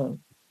completely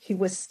alone. He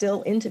was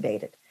still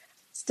intubated,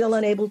 still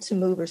unable to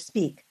move or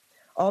speak,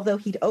 although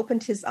he'd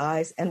opened his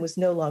eyes and was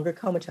no longer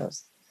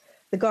comatose.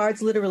 The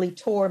guards literally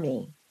tore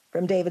me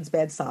from David's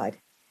bedside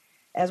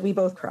as we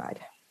both cried.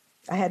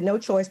 I had no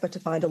choice but to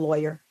find a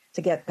lawyer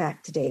to get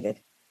back to David.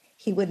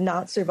 He would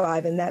not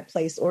survive in that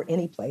place or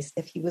any place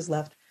if he was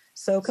left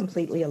so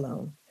completely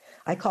alone.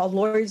 I called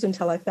lawyers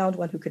until I found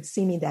one who could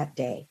see me that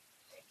day.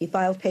 He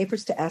filed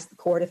papers to ask the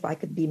court if I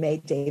could be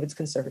made David's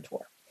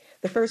conservator.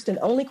 The first and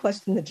only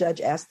question the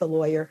judge asked the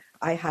lawyer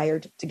I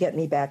hired to get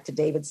me back to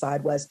David's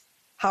side was,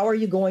 "How are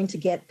you going to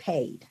get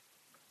paid?"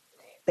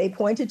 They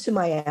pointed to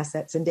my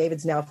assets and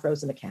David's now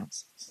frozen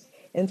accounts.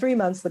 In 3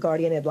 months, the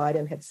guardian ad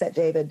litem had sent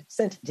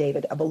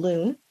David a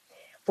balloon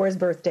for his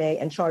birthday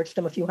and charged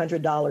him a few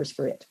 $100s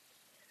for it.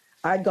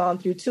 I'd gone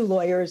through 2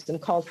 lawyers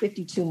and called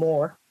 52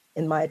 more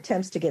in my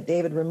attempts to get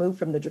David removed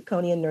from the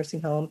draconian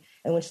nursing home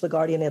in which the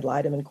guardian ad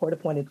litem and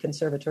court-appointed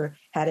conservator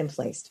had him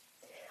placed.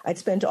 I'd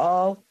spent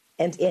all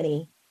and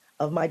any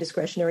of my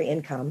discretionary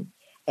income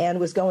and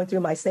was going through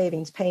my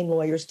savings paying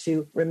lawyers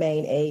to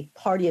remain a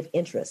party of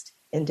interest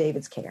in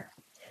David's care.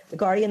 The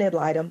guardian ad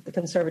litem, the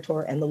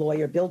conservator, and the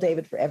lawyer billed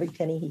David for every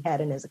penny he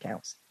had in his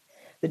accounts.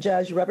 The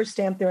judge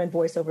rubber-stamped their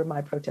invoice over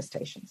my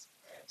protestations.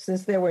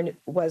 Since there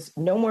was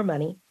no more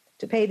money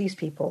to pay these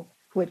people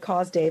who had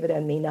caused David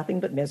and me nothing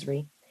but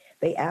misery,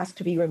 they asked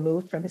to be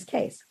removed from his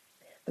case.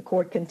 The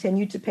court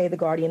continued to pay the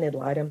guardian ad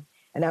litem,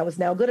 and I was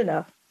now good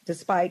enough,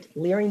 despite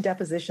leering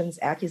depositions,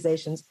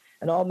 accusations,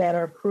 and all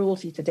manner of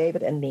cruelty to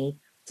David and me,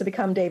 to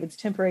become David's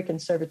temporary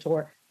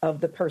conservator of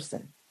the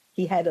person.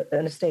 He had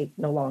an estate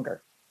no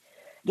longer.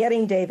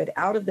 Getting David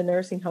out of the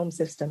nursing home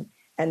system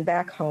and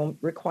back home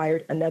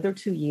required another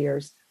 2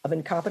 years of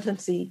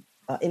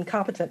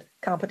incompetent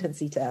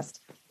competency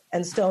test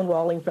and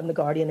stonewalling from the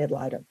guardian ad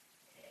litem.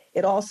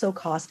 It also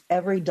cost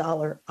every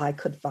dollar I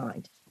could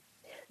find.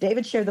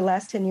 David shared the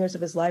last 10 years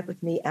of his life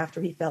with me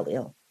after he fell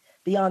ill.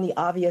 Beyond the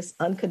obvious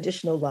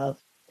unconditional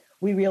love,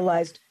 we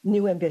realized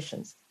new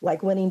ambitions,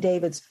 like winning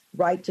David's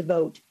right to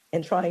vote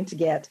and trying to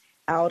get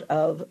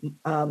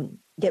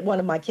one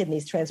of my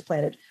kidneys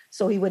transplanted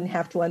so he wouldn't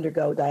have to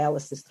undergo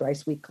dialysis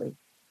thrice weekly.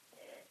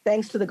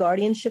 Thanks to the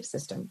guardianship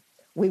system,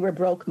 we were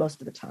broke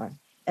most of the time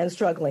and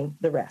struggling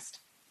the rest.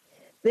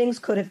 Things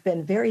could have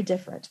been very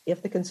different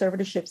if the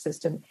conservatorship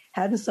system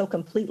hadn't so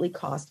completely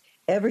cost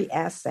every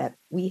asset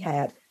we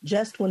had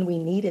just when we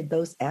needed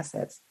those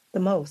assets the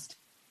most.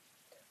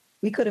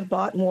 We could have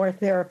bought more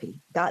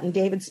therapy, gotten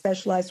David's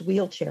specialized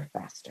wheelchair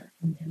faster.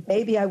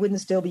 Maybe I wouldn't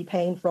still be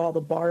paying for all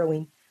the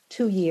borrowing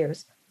 2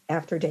 years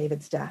after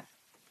David's death.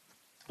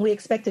 We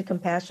expected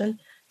compassion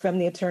from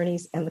the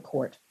attorneys and the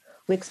court.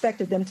 We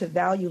expected them to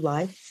value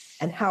life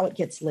and how it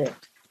gets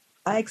lived.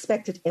 I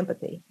expected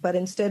empathy, but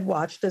instead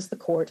watched as the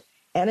court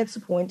and its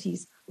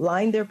appointees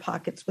lined their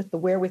pockets with the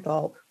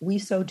wherewithal we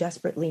so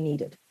desperately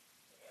needed.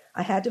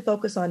 I had to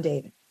focus on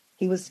David.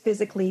 He was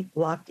physically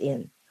locked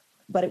in,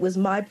 but it was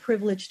my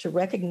privilege to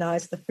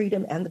recognize the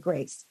freedom and the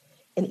grace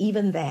in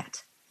even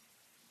that.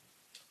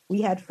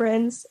 We had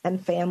friends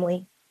and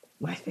family,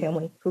 my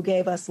family, who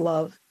gave us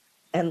love,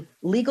 and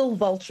legal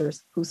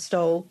vultures who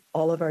stole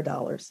all of our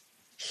dollars.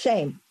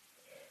 Shame.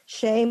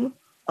 Shame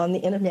on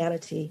the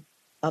inhumanity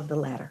of the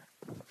latter.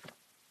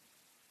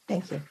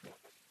 Thank you.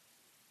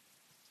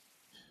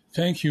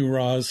 Thank you,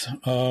 Roz.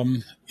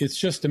 It's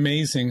just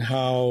amazing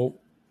how,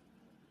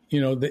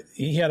 David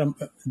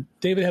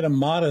had a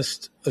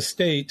modest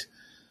estate,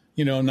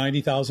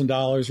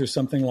 $90,000 or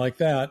something like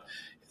that.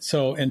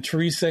 So, and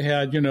Teresa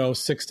had,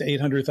 $600,000 to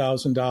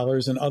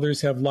 $800,000, and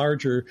others have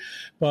larger.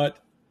 But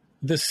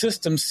the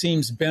system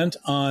seems bent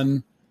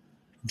on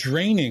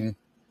draining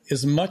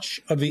as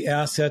much of the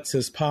assets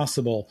as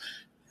possible.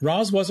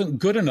 Roz wasn't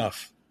good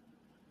enough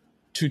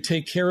to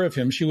take care of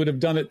him. She would have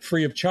done it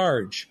free of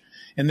charge,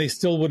 and they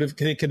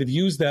could have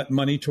used that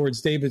money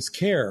towards David's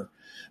care.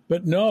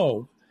 But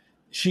no,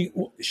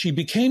 she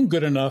became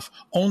good enough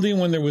only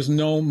when there was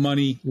no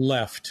money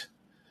left.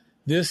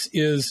 This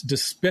is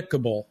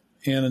despicable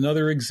and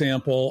another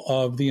example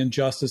of the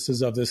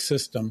injustices of this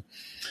system.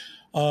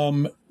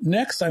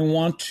 Next, I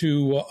want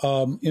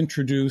to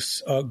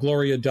introduce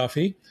Gloria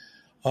Duffy.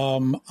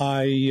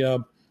 I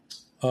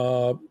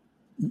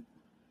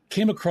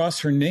came across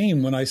her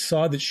name when I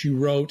saw that she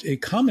wrote a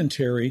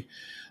commentary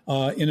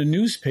in a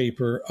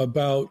newspaper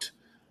about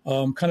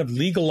kind of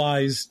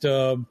legalized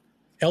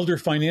elder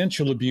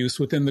financial abuse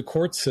within the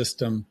court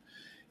system.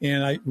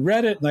 And I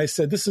read it and I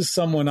said, this is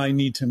someone I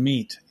need to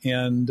meet.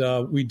 And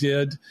we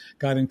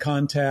got in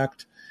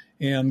contact,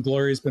 and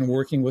Gloria's been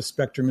working with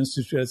Spectrum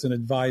Institute as an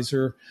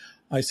advisor.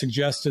 I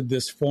suggested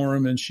this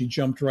forum and she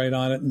jumped right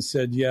on it and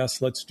said,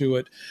 yes, let's do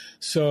it.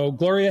 So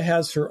Gloria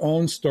has her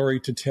own story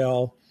to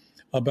tell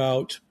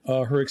about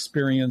her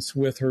experience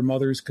with her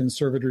mother's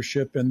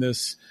conservatorship and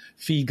this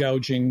fee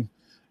gouging,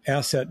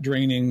 asset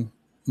draining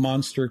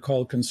monster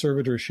called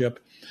conservatorship.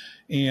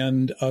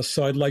 And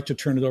so I'd like to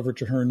turn it over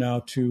to her now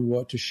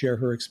to share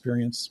her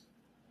experience.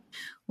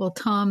 Well,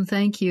 Tom,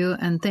 thank you.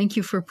 And thank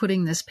you for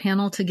putting this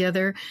panel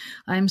together.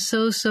 I'm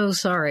so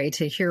sorry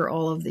to hear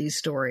all of these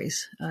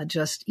stories.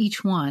 Just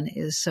each one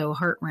is so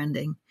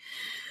heartrending.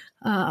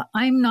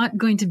 I'm not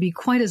going to be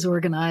quite as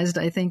organized,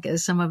 I think,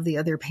 as some of the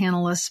other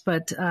panelists,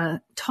 but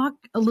talk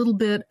a little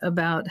bit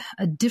about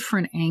a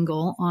different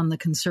angle on the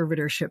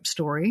conservatorship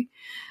story.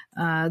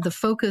 The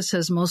focus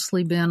has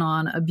mostly been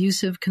on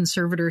abusive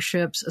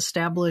conservatorships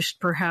established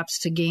perhaps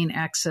to gain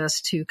access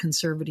to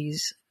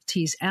conservatees'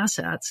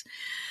 assets.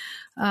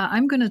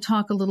 I'm going to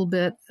talk a little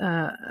bit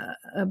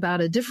about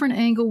a different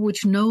angle,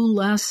 which no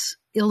less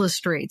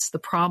illustrates the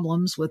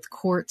problems with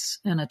courts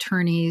and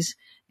attorneys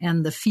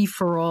and the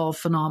fee-for-all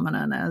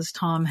phenomenon, as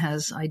Tom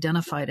has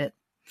identified it.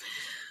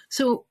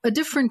 So a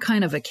different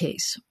kind of a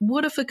case.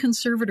 What if a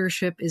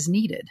conservatorship is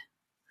needed?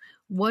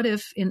 What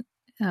if,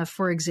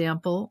 for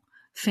example,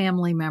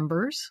 family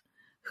members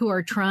who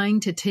are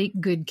trying to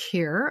take good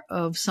care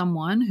of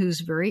someone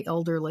who's very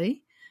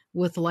elderly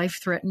with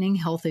life-threatening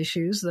health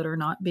issues that are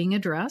not being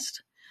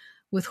addressed,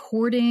 with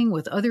hoarding,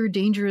 with other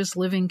dangerous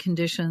living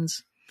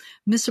conditions,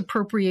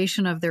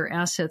 misappropriation of their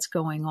assets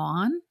going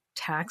on,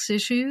 tax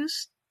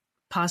issues,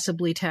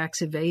 possibly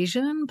tax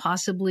evasion,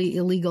 possibly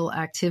illegal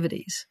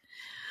activities.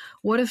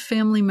 What if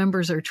family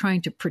members are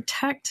trying to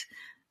protect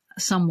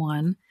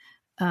someone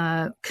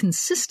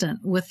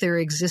consistent with their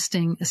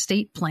existing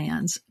estate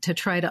plans to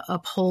try to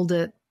uphold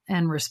it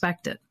and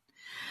respect it?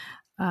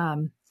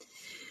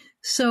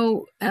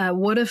 So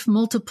what if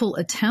multiple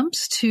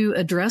attempts to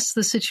address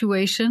the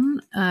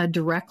situation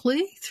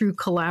directly through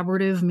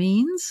collaborative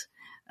means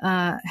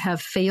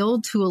have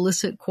failed to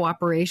elicit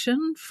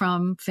cooperation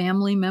from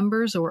family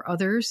members or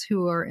others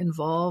who are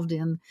involved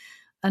in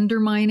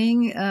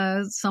undermining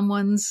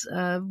someone's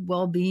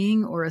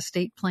well-being or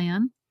estate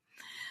plan?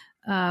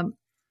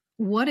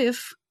 What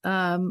if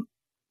a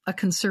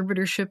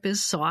conservatorship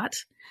is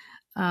sought?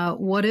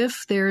 What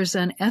if there's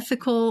an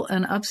ethical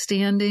and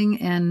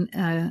upstanding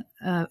and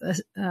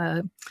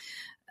a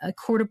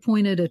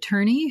court-appointed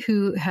attorney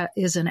who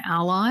is an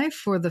ally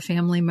for the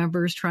family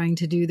members trying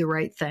to do the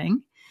right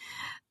thing?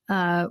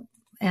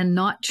 And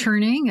not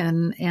churning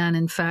and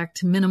in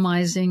fact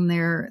minimizing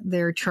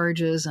their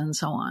charges and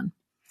so on.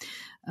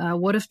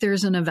 What if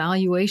there's an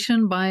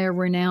evaluation by a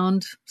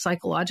renowned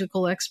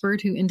psychological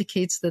expert who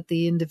indicates that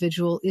the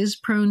individual is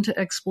prone to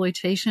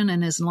exploitation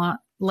and is not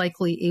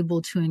likely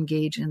able to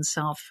engage in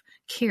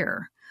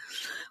self-care?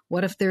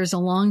 What if there's a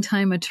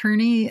longtime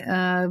attorney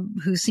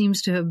who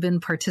seems to have been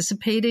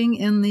participating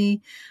in the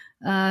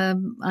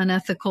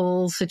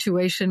unethical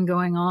situation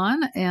going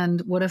on? And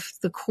what if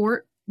the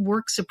court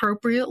works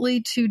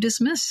appropriately to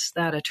dismiss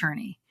that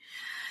attorney?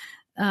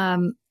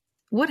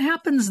 What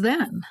happens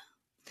then?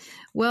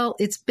 Well,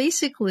 it's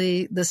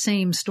basically the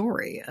same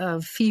story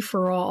of fee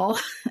for all,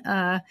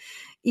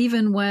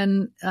 even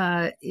when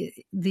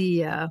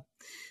the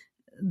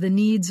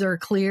needs are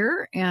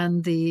clear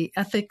and the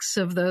ethics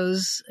of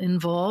those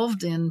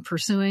involved in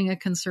pursuing a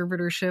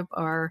conservatorship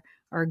are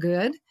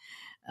good.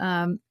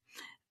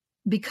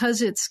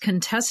 Because it's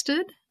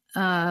contested,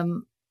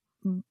 it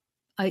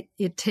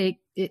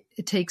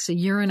takes a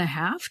year and a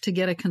half to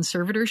get a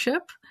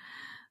conservatorship.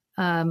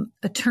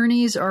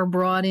 Attorneys are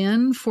brought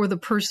in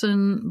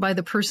by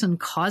the person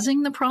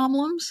causing the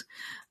problems.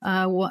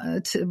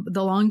 The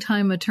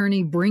longtime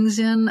attorney brings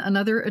in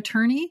another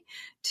attorney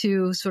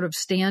to sort of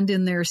stand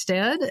in their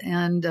stead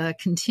and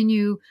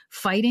continue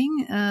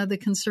fighting the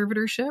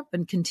conservatorship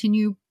and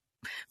continue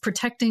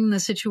protecting the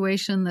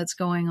situation that's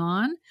going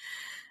on.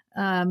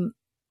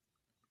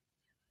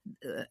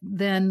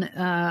 Then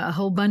a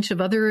whole bunch of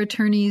other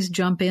attorneys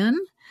jump in.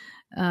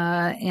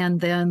 And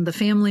then the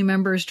family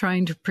members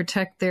trying to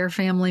protect their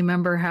family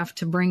member have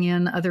to bring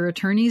in other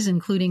attorneys,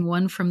 including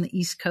one from the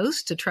East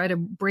Coast, to try to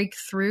break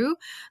through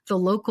the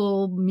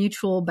local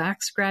mutual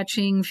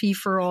back-scratching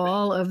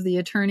fee-for-all of the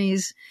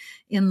attorneys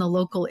in the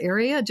local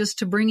area, just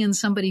to bring in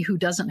somebody who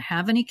doesn't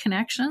have any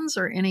connections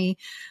or any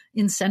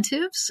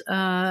incentives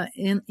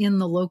in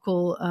the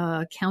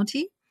local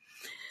county.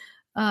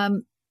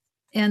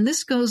 And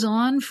this goes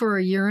on for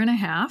a year and a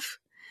half.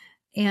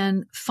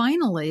 And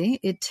finally,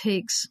 it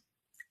takes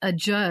a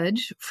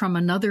judge from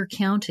another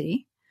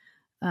county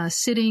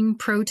sitting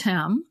pro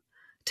tem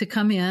to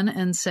come in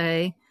and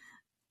say,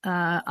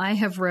 I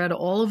have read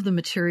all of the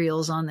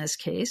materials on this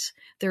case.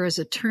 There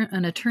is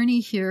an attorney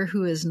here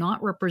who is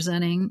not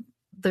representing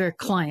their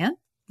client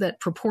that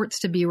purports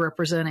to be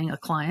representing a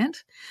client.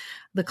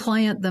 The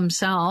client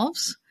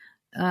themselves,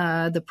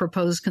 the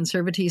proposed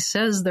conservatee,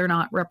 says they're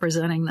not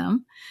representing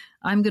them.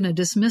 I'm going to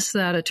dismiss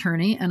that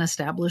attorney and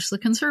establish the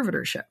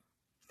conservatorship.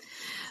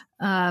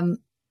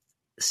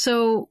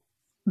 So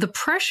the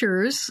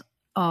pressures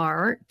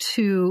are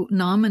to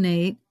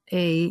nominate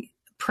a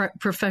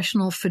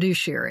professional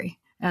fiduciary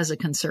as a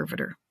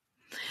conservator.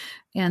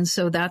 And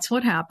so that's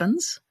what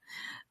happens.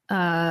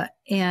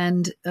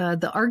 And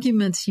the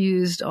arguments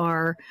used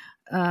are,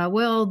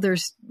 well,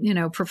 there's,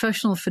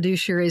 professional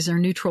fiduciaries are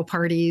neutral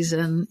parties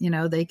and,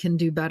 they can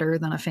do better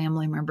than a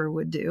family member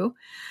would do.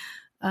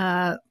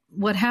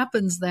 what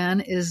happens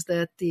then is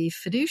that the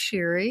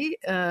fiduciary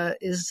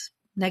is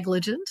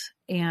negligent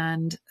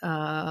and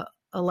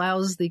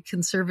allows the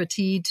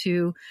conservatee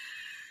to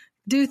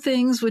do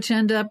things which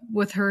end up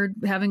with her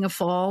having a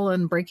fall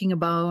and breaking a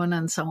bone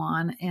and so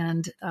on.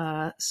 And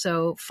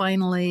so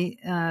finally,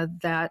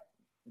 that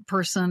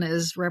person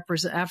is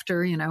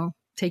after,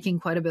 taking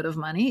quite a bit of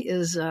money,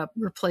 is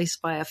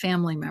replaced by a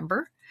family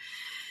member.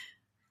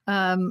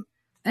 And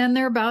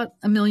they're about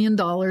 $1 million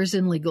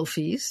in legal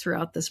fees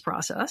throughout this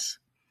process.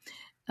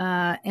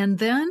 And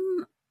then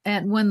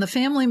when the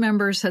family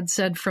members had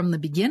said from the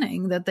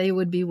beginning that they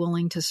would be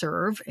willing to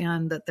serve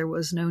and that there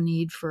was no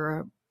need for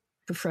a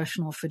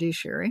professional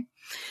fiduciary.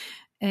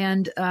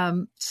 And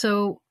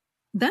so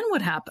then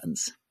what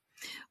happens?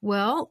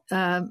 Well,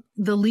 the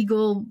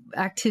legal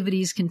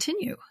activities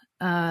continue.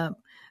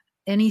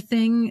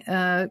 Anything,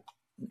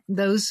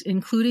 those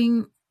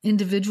including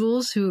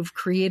individuals who have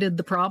created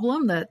the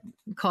problem that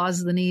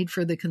caused the need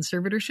for the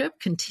conservatorship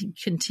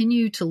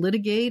continue to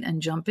litigate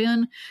and jump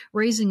in,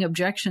 raising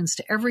objections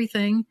to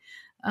everything,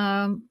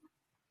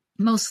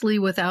 mostly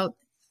without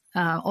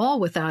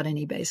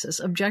any basis,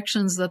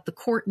 objections that the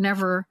court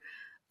never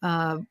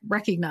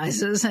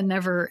recognizes and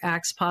never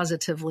acts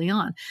positively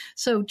on.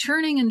 So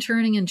churning and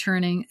churning and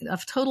churning, a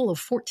total of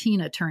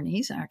 14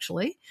 attorneys,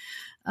 actually.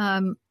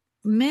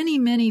 Many,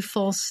 many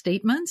false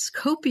statements,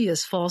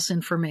 copious false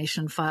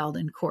information filed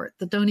in court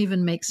that don't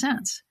even make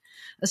sense.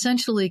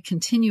 Essentially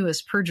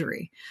continuous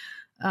perjury.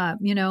 I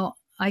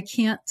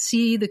can't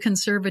see the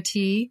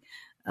conservatee.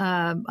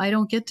 I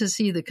don't get to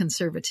see the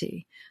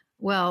conservatee.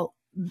 Well,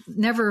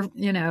 never,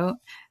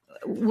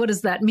 what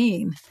does that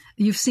mean?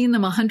 You've seen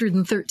them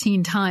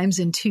 113 times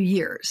in 2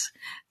 years.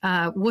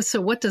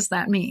 So what does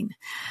that mean?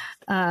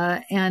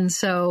 And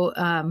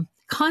so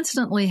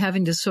constantly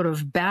having to sort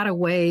of bat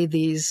away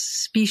these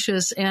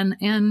specious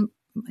and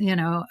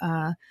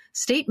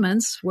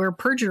statements where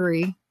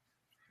perjury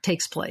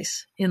takes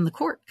place in the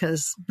court,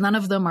 because none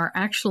of them are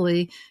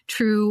actually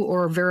true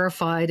or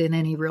verified in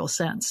any real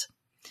sense.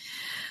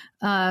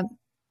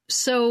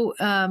 So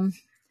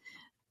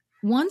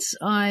once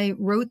I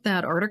wrote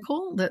that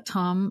article that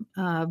Tom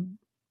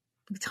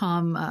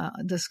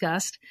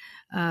discussed,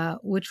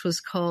 which was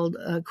called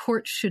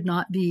Court Should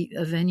Not Be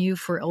a Venue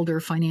for Elder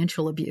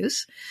Financial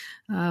Abuse,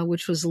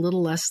 which was a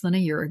little less than a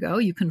year ago.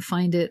 You can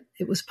find it.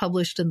 It was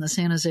published in the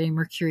San Jose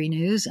Mercury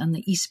News and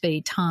the East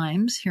Bay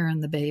Times here in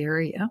the Bay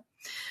Area.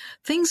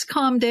 Things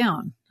calmed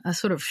down. I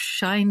sort of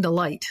shined a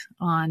light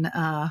on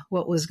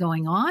what was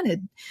going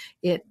on.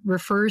 It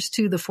refers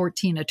to the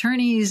 14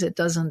 attorneys. It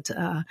doesn't,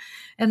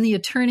 and the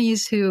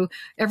attorneys who,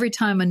 every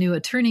time a new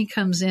attorney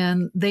comes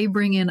in, they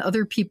bring in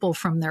other people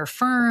from their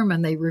firm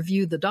and they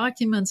review the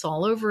documents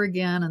all over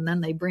again. And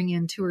then they bring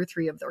in 2 or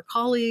 3 of their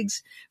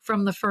colleagues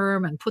from the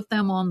firm and put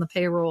them on the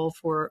payroll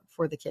for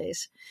the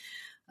case.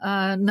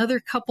 Another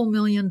couple $1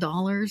 million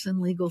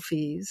in legal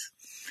fees.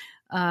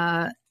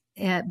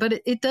 But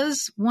it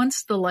does,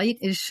 once the light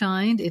is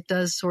shined, it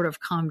does sort of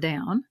calm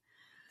down.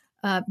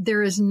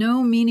 There is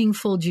no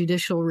meaningful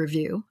judicial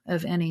review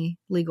of any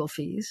legal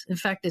fees. In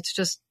fact,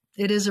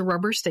 it is a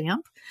rubber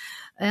stamp.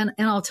 And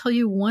I'll tell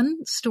you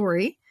one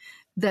story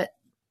that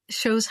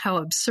shows how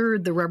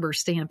absurd the rubber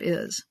stamp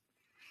is.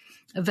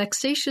 A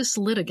vexatious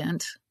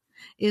litigant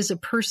is a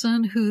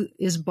person who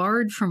is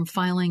barred from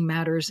filing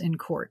matters in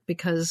court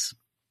because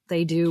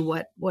they do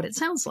what it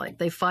sounds like.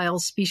 They file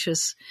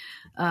specious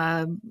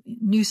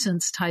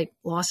nuisance type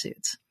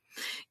lawsuits.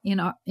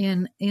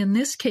 In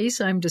this case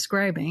I'm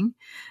describing,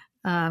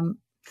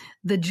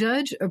 the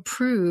judge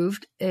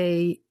approved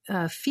a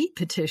fee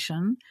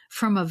petition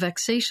from a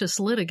vexatious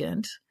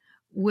litigant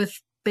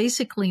with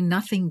basically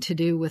nothing to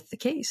do with the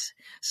case.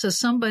 So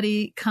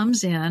somebody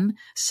comes in,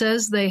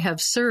 says they have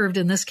served,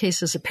 in this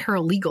case as a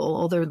paralegal,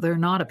 although they're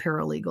not a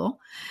paralegal.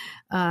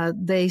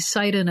 They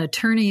cite an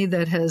attorney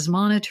that has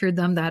monitored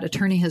them. That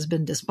attorney has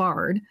been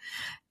disbarred.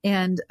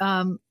 And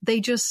they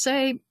just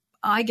say,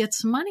 I get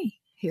some money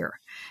here.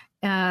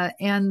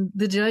 And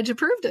the judge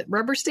approved it,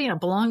 rubber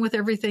stamp, along with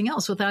everything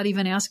else, without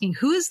even asking,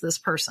 who is this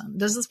person?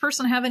 Does this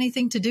person have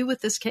anything to do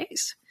with this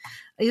case?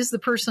 Is the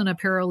person a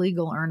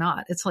paralegal or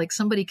not? It's like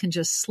somebody can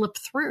just slip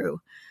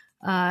through,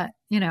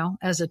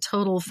 as a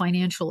total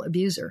financial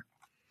abuser.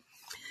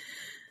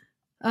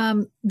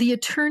 The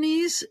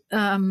attorneys,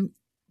 in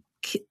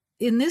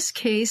this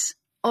case,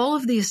 all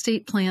of the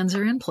estate plans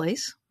are in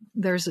place.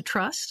 There's a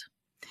trust.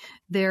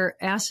 Their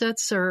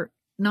assets are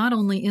not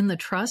only in the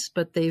trust,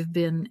 but they've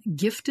been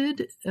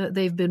gifted.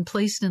 They've been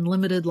placed in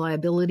limited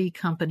liability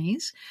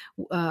companies,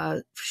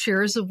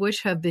 shares of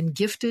which have been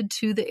gifted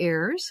to the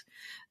heirs.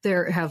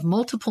 They have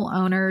multiple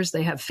owners.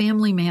 They have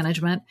family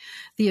management.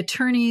 The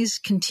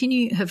attorneys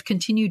have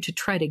continued to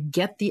try to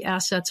get the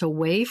assets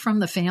away from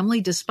the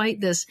family,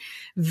 despite this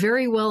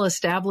very well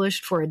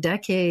established for a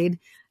decade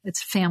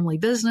it's family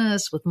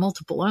business with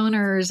multiple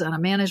owners and a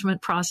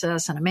management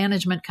process and a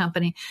management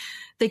company.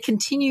 They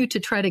continue to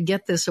try to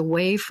get this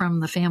away from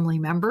the family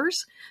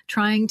members,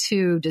 trying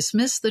to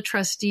dismiss the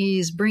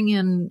trustees, bring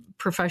in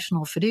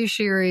professional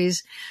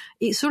fiduciaries,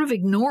 sort of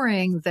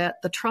ignoring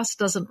that the trust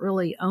doesn't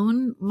really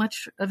own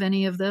much of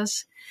any of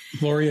this.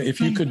 Gloria, if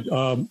you could,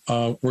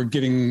 we're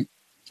getting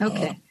to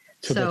the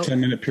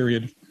 10-minute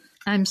period.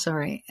 I'm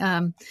sorry.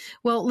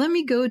 Well, let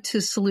me go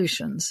to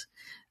solutions.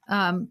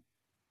 A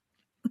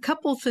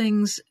couple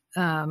things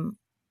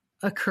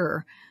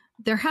occur.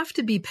 There have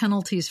to be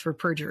penalties for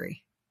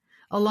perjury.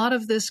 A lot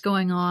of this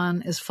going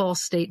on is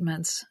false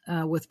statements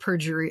with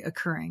perjury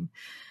occurring.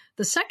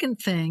 The second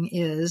thing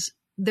is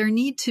there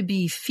need to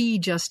be fee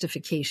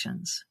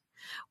justifications,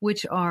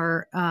 which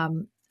are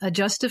a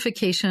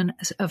justification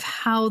of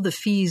how the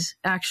fees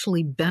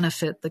actually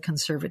benefit the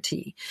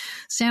conservatee.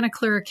 Santa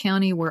Clara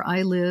County, where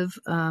I live,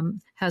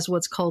 has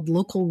what's called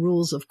local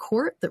rules of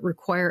court that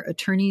require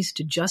attorneys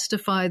to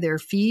justify their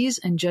fees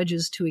and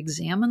judges to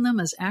examine them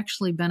as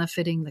actually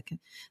benefiting the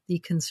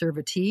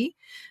conservatee.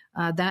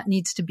 That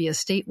needs to be a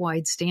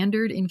statewide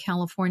standard in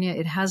California.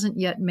 It hasn't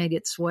yet made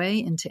its way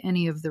into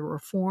any of the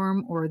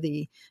reform or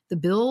the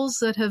bills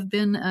that have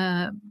been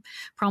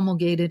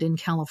promulgated in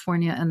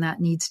California, and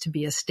that needs to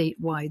be a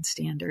statewide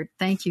standard.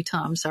 Thank you,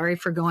 Tom. Sorry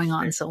for going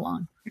on so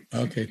long.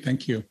 Okay,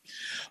 thank you.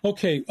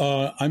 Okay,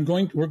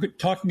 we're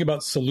talking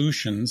about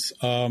solutions,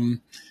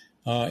 and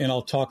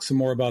I'll talk some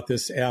more about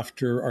this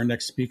after our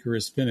next speaker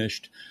is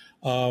finished.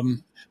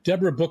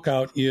 Deborah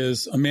Bookout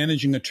is a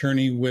managing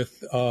attorney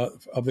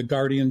of the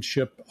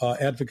Guardianship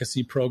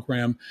Advocacy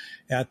Program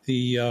at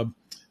the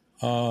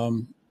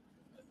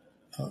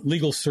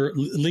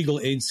Legal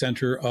Aid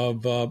Center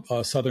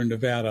of Southern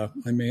Nevada.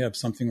 I may have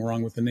something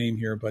wrong with the name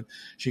here, but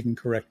she can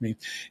correct me.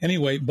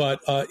 Anyway, but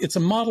it's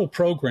a model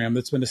program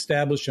that's been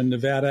established in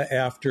Nevada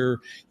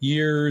after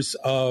years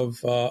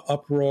of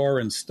uproar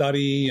and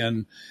study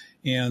and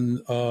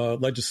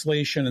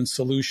legislation and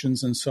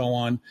solutions and so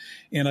on.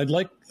 And I'd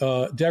like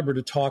Deborah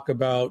to talk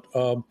about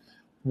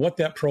what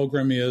that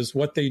program is,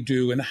 what they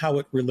do, and how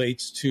it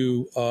relates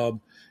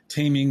to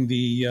taming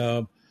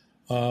the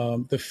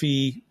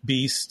fee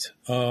beast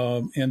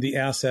and the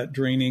asset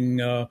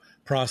draining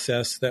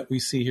process that we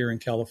see here in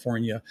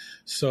California.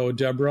 So,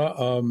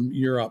 Deborah,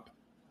 you're up.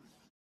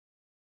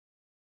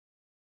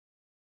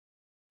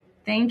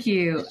 Thank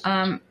you.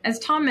 As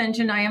Tom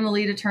mentioned, I am the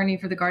lead attorney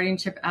for the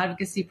Guardianship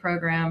Advocacy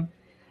Program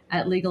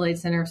at Legal Aid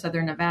Center of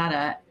Southern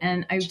Nevada.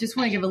 And I just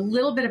want to give a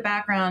little bit of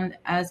background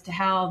as to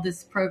how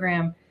this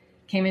program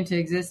came into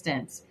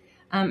existence.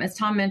 As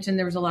Tom mentioned,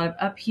 there was a lot of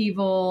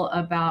upheaval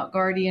about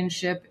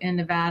guardianship in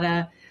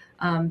Nevada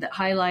that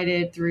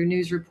highlighted through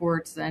news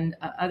reports and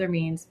other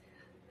means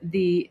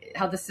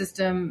how the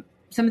system,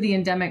 some of the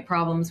endemic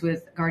problems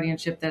with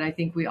guardianship that I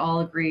think we all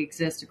agree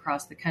exist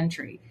across the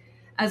country.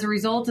 As a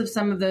result of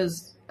some of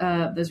those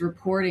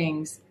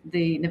reportings,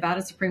 the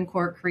Nevada Supreme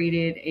Court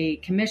created a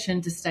commission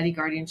to study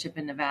guardianship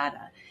in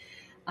Nevada.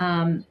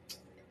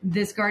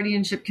 This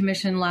guardianship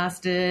commission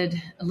lasted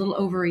a little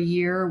over a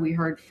year. We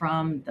heard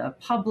from the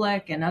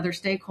public and other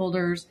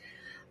stakeholders.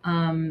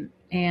 And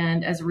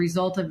as a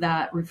result of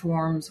that,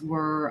 reforms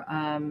were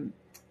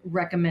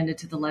recommended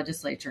to the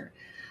legislature.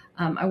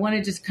 I want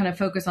to just kind of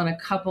focus on a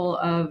couple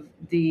of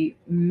the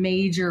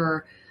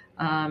major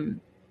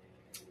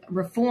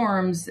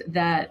reforms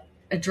that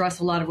address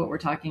a lot of what we're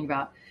talking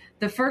about.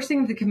 The first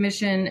thing the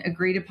commission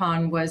agreed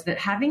upon was that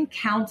having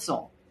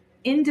counsel,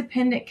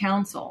 independent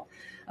counsel,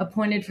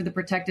 appointed for the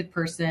protected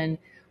person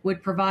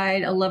would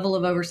provide a level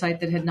of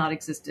oversight that had not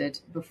existed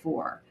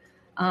before.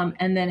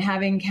 And then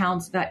having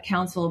that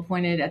counsel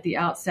appointed at the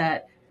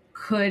outset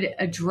could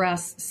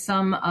address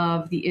some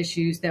of the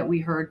issues that we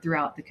heard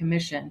throughout the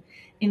commission,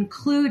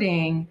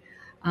 including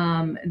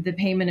the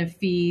payment of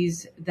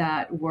fees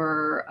that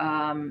were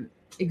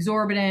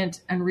exorbitant,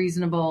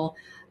 unreasonable,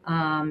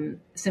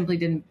 simply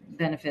didn't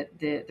benefit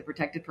the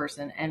protected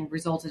person and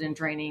resulted in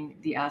draining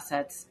the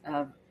assets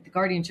of the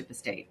guardianship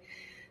estate.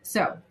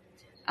 So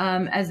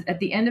as at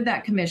the end of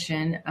that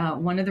commission,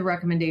 one of the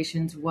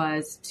recommendations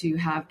was to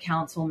have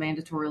counsel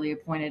mandatorily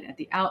appointed at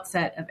the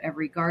outset of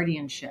every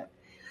guardianship.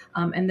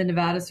 And the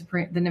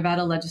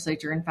Nevada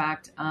legislature, in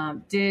fact,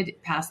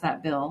 did pass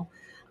that bill.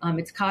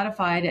 It's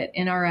codified at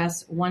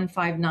NRS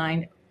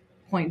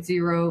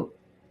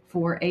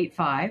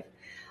 159.0485.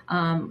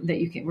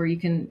 Where you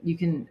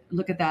can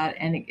look at that,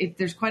 and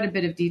there's quite a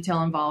bit of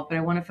detail involved, but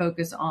I want to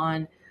focus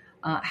on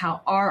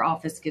how our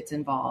office gets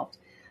involved.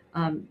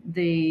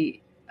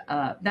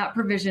 That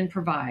provision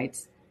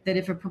provides that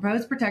if a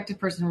proposed protected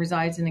person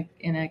resides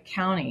in a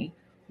county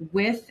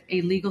with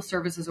a legal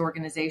services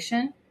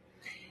organization,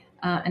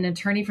 an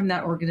attorney from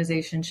that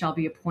organization shall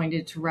be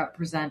appointed to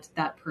represent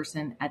that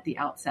person at the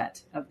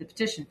outset of the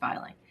petition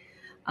filing.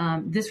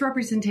 This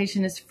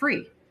representation is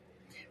free,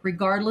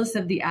 regardless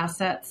of the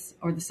assets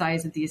or the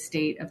size of the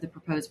estate of the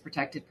proposed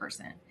protected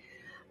person.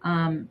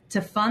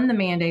 To fund the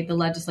mandate, the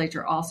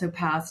legislature also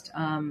passed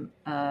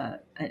a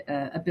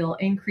bill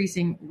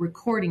increasing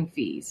recording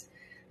fees,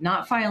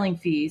 not filing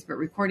fees, but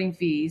recording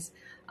fees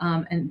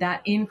And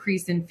that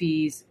increase in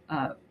fees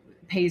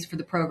pays for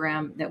the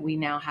program that we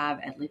now have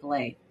at Legal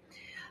Aid.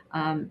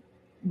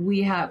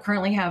 We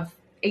currently have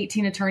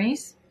 18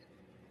 attorneys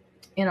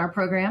in our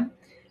program.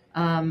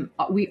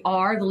 We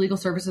are the legal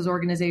services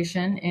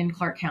organization in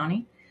Clark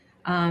County.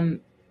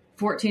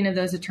 14 of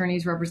those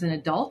attorneys represent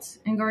adults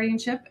in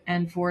guardianship,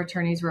 and 4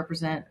 attorneys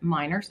represent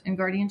minors in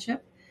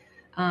guardianship.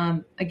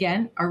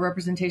 Again, our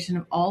representation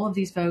of all of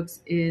these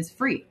folks is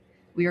free.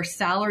 We are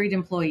salaried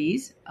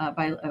employees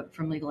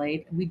from Legal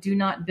Aid. We do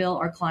not bill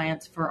our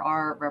clients for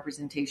our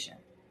representation.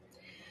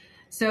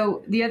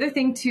 So the other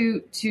thing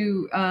to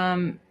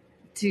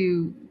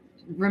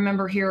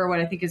remember here, or what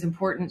I think is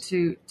important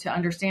to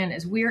understand,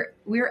 is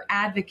we're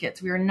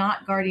advocates. We are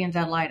not guardians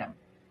ad litem.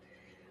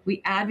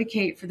 We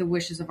advocate for the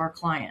wishes of our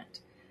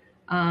client.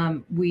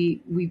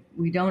 We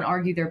don't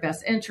argue their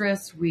best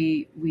interests.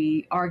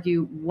 We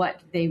argue what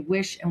they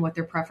wish and what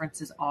their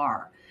preferences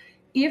are.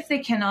 If they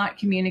cannot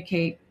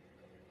communicate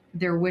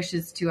their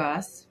wishes to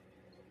us,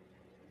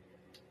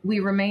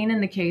 we remain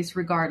in the case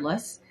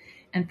regardless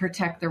and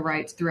protect their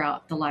rights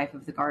throughout the life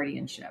of the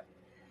guardianship.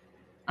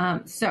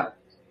 So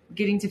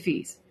getting to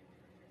fees.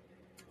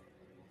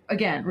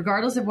 Again,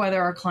 regardless of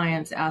whether our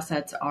client's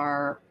assets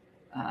are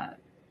 $7,000,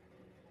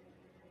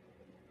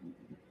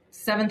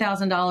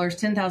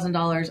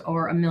 $10,000,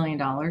 or $1 million,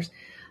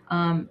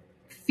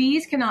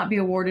 fees cannot be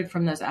awarded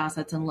from those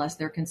assets unless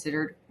they're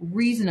considered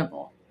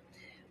reasonable.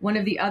 One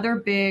of the other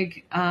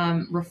big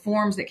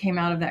reforms that came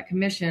out of that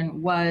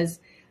commission was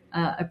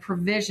a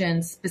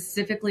provision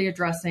specifically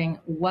addressing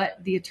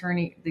what the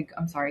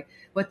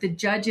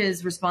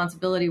judge's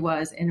responsibility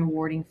was in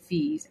awarding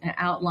fees, and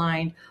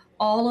outlined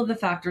all of the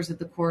factors that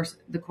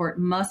the court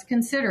must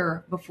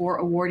consider before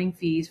awarding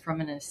fees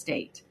from an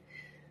estate.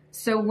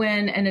 So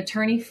when an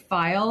attorney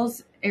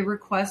files a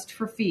request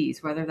for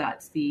fees, whether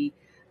that's the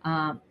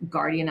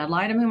guardian ad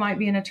litem who might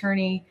be an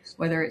attorney,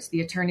 whether it's the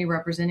attorney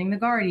representing the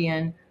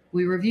guardian,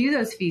 we review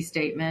those fee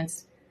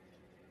statements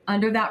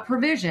under that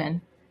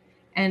provision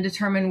and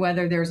determine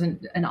whether there's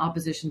an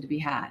opposition to be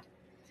had.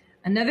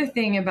 Another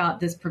thing about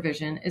this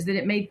provision is that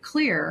it made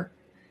clear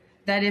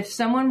that if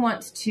someone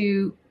wants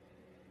to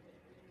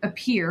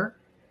appear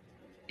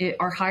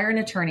or hire an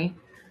attorney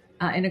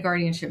in a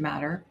guardianship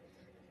matter,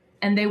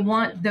 and they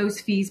want those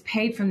fees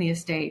paid from the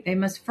estate, they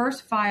must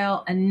first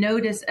file a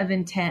notice of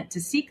intent to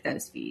seek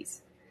those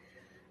fees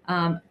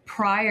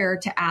prior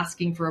to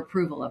asking for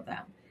approval of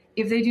them.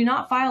 If they do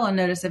not file a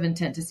notice of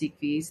intent to seek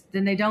fees,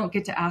 then they don't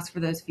get to ask for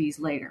those fees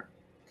later.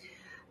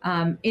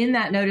 In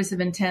that notice of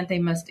intent, they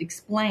must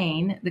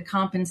explain the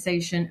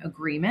compensation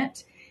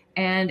agreement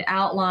and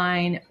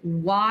outline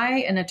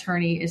why an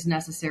attorney is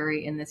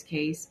necessary in this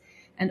case,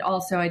 and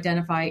also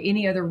identify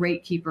any other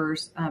rate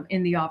keepers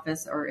in the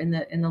office or in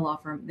the law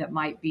firm that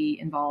might be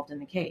involved in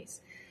the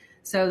case.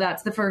 So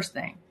that's the first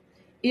thing.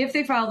 If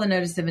they file the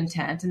notice of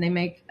intent and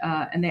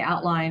they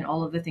outline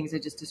all of the things I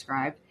just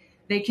described,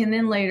 they can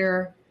then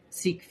later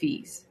seek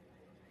fees.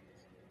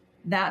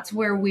 That's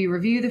where we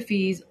review the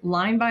fees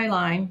line by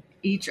line,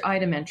 each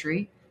item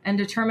entry, and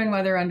determine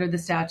whether under the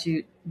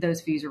statute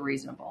those fees are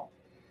reasonable.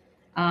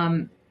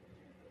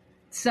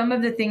 Some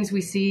of the things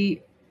we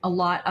see a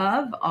lot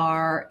of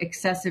are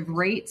excessive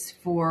rates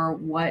for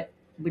what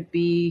would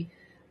be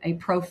a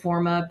pro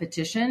forma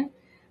petition.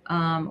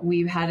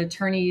 We've had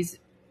attorneys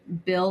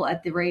bill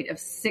at the rate of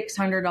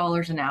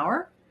 $600 an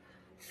hour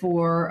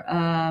for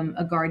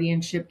a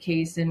guardianship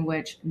case in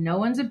which no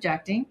one's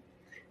objecting.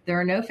 There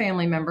are no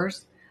family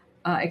members,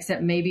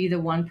 except maybe the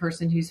one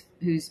person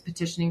who's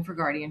petitioning for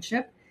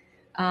guardianship.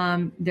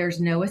 There's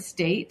no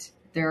estate.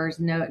 There's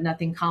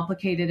nothing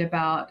complicated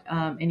about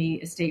any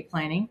estate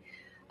planning,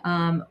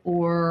 and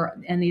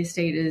the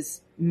estate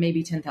is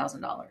maybe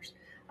 $10,000.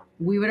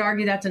 We would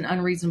argue that's an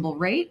unreasonable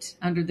rate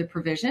under the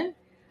provision.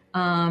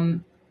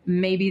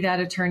 Maybe that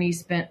attorney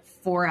spent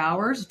 4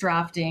 hours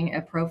drafting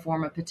a pro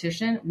forma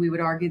petition. We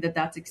would argue that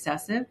that's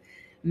excessive.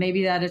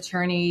 Maybe that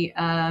attorney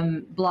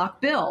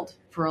block billed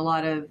for a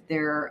lot of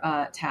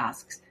their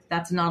tasks.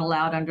 That's not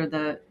allowed under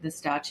the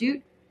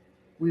statute.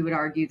 We would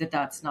argue that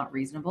that's not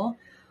reasonable.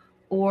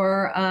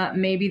 Or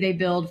maybe they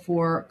billed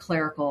for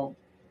clerical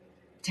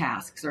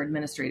tasks or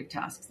administrative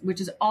tasks, which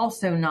is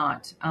also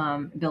not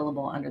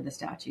billable under the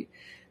statute.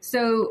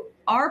 So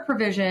our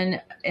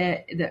provision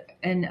in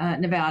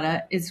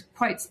Nevada is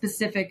quite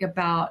specific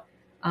about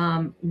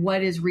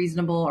what is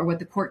reasonable or what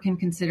the court can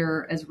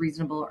consider as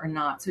reasonable or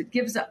not. So it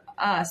gives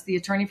us, the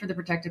attorney for the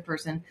protected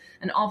person,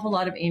 an awful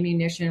lot of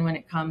ammunition when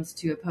it comes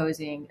to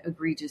opposing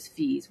egregious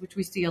fees, which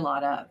we see a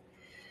lot of.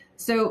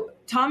 So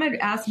Tom had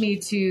asked me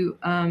to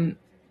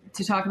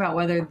talk about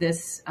whether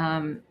this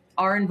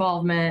our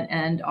involvement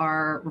and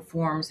our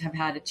reforms have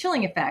had a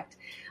chilling effect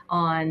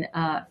on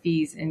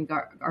fees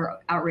or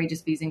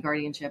outrageous fees in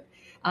guardianship.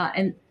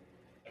 And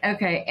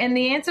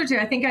the answer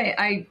to, I think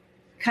I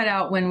cut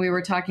out when we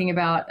were talking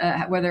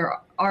about whether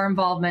our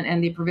involvement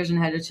and the provision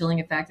had a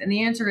chilling effect. And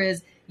the answer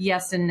is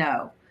yes and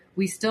no.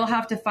 We still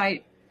have to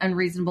fight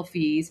unreasonable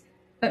fees,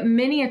 but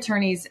many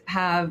attorneys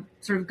have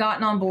sort of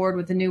gotten on board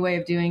with the new way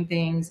of doing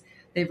things.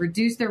 They've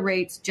reduced their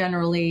rates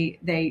generally.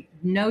 They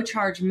no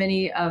charge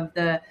many of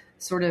the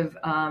sort of,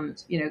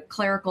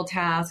 clerical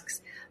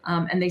tasks,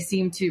 and they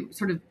seem to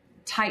sort of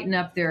tighten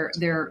up their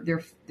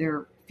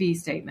fee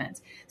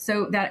statements.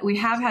 So that we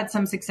have had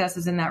some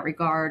successes in that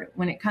regard.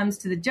 When it comes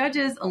to the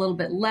judges, a little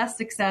bit less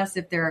success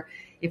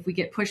if we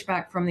get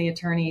pushback from the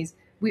attorneys.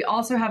 We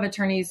also have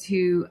attorneys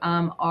who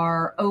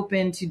are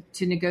open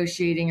to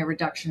negotiating a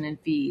reduction in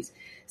fees.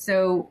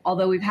 So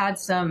although we've had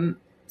some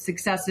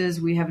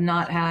successes, we have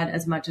not had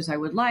as much as I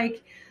would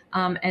like.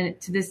 And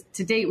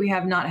to date, we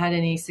have not had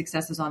any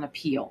successes on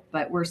appeal,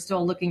 but we're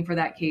still looking for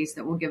that case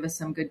that will give us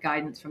some good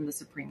guidance from the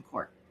Supreme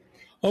Court.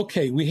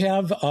 Okay, we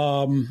have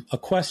a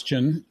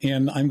question,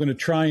 and I'm going to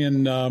try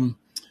and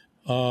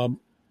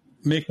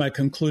make my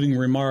concluding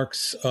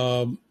remarks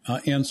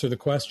answer the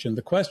question.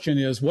 The question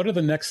is, what are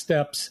the next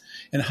steps,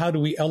 and how do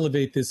we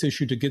elevate this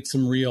issue to get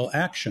some real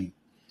action?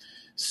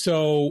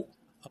 So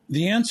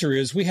the answer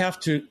is we have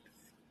to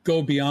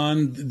go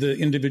beyond the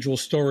individual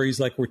stories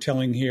like we're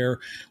telling here.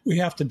 We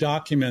have to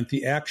document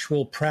the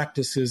actual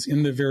practices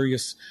in the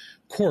various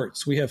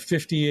courts. We have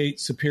 58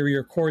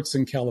 superior courts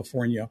in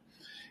California.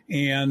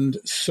 And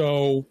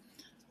so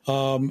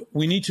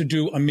we need to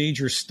do a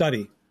major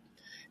study,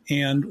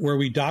 and where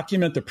we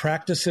document the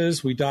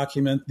practices, we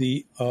document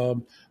the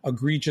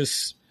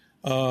egregious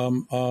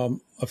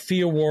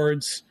fee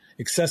awards,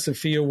 excessive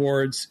fee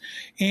awards,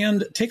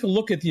 and take a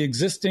look at the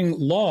existing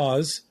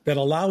laws that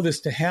allow this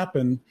to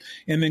happen,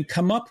 and then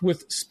come up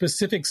with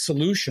specific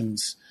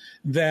solutions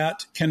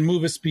that can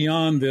move us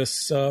beyond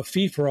this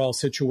fee-for-all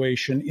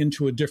situation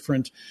into a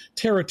different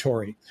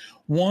territory.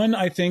 One,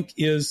 I think,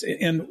 is,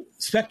 and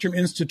Spectrum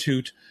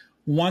Institute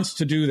wants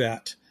to do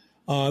that.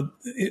 I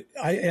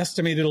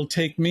estimate it'll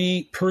take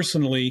me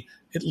personally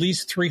at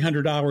least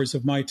 300 hours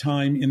of my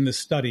time in this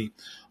study,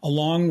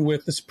 along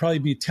with, this will probably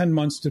be 10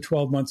 months to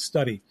 12 months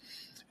study.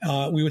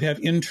 We would have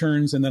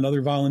interns and then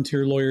other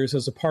volunteer lawyers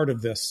as a part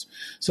of this.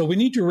 So we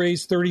need to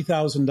raise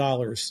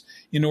 $30,000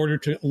 in order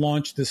to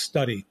launch this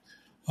study.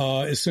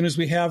 As soon as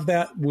we have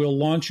that, we'll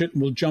launch it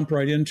and we'll jump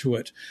right into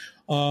it.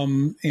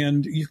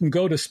 And you can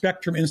go to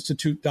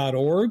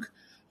spectruminstitute.org,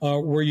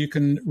 where you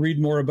can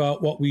read more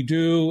about what we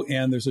do,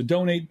 and there's a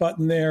donate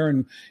button there,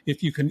 and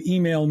if you can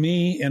email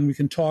me and we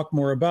can talk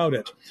more about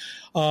it.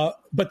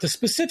 But the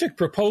specific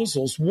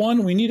proposals,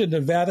 one, we need a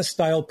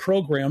Nevada-style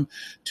program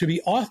to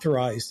be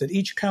authorized, that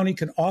each county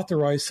can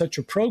authorize such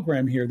a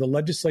program here. The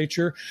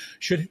legislature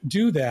should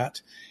do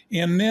that.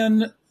 And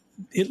then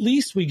at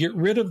least we get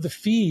rid of the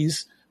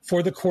fees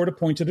for the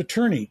court-appointed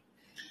attorney.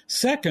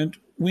 Second,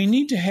 we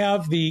need to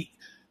have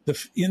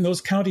in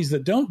those counties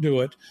that don't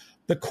do it,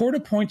 the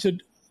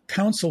court-appointed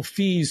counsel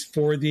fees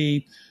for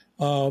the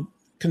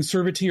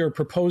conservatee or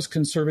proposed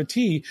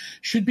conservatee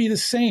should be the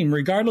same,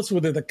 regardless of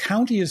whether the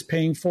county is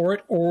paying for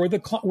it or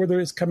whether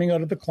it's coming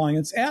out of the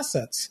client's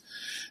assets.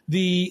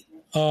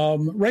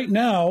 Right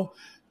now,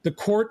 the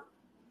court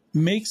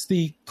makes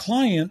the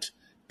client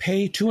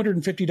pay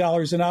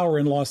 $250 an hour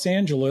in Los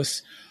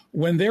Angeles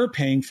when they're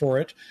paying for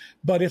it.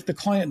 But if the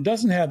client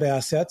doesn't have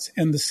assets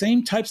and the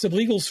same types of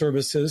legal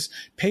services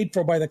paid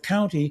for by the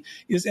county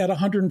is at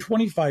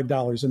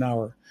 $125 an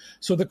hour.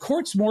 So the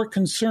court's more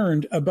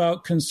concerned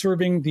about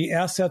conserving the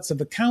assets of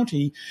the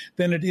county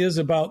than it is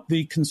about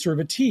the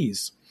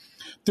conservatees.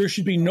 There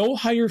should be no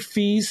higher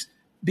fees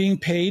being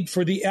paid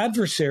for the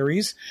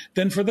adversaries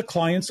than for the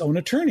client's own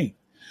attorney.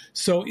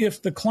 So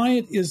if the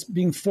client is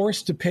being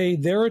forced to pay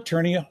their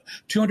attorney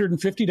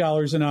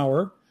 $250 an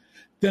hour,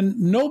 then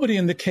nobody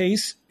in the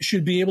case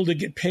should be able to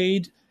get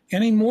paid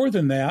any more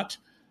than that.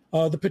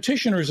 The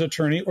petitioner's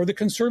attorney or the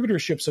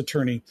conservatorship's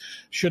attorney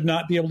should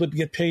not be able to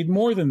get paid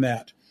more than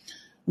that.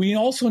 We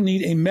also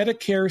need a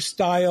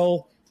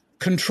Medicare-style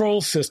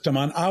control system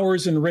on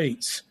hours and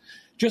rates.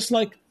 Just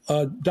like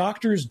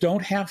doctors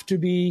don't have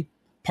to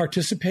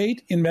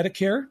participate in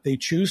Medicare, they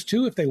choose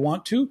to if they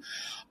want to.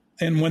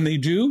 And when they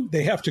do,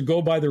 they have to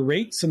go by the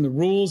rates and the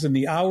rules and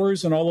the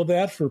hours and all of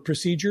that for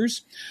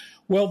procedures.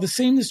 Well, the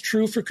same is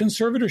true for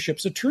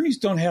conservatorships. Attorneys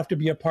don't have to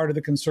be a part of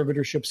the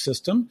conservatorship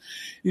system.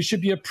 It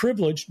should be a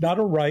privilege, not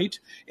a right,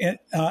 and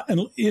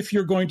if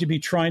you're going to be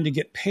trying to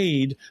get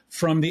paid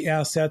from the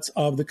assets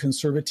of the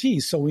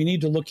conservatee. So we need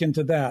to look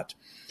into that.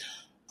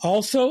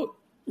 Also,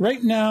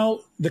 right now,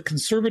 the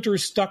conservator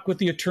is stuck with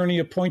the attorney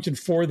appointed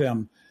for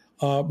them,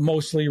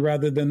 mostly,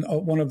 rather than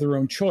one of their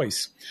own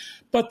choice.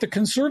 But the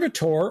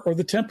conservator or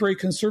the temporary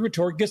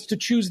conservator gets to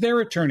choose their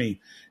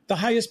attorney, the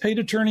highest paid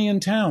attorney in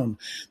town.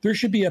 There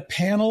should be a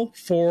panel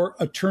for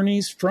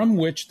attorneys from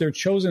which they're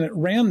chosen at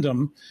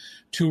random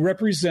to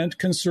represent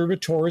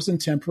conservators and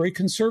temporary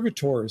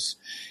conservators.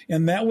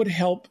 And that would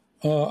help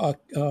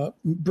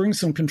bring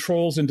some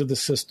controls into the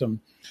system.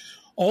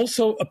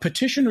 Also, a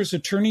petitioner's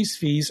attorney's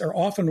fees are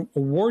often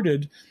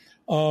awarded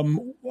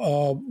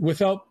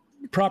without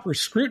proper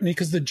scrutiny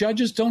because the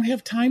judges don't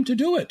have time to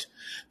do it.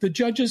 The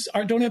judges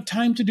don't have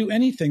time to do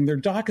anything. Their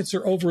dockets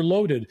are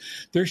overloaded.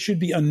 There should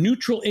be a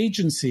neutral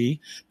agency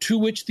to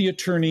which the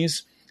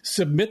attorneys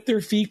submit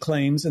their fee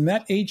claims, and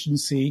that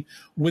agency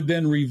would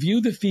then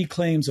review the fee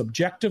claims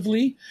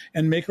objectively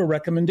and make a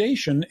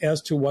recommendation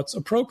as to what's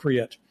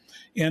appropriate.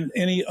 And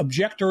any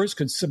objectors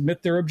could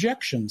submit their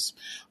objections.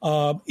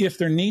 If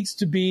there needs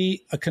to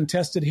be a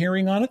contested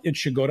hearing on it, it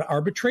should go to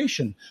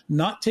arbitration,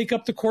 not take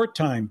up the court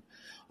time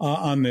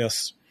on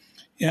this.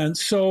 And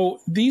so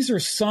these are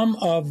some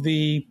of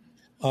the,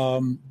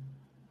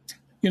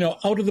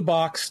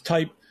 out-of-the-box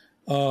type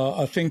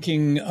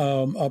thinking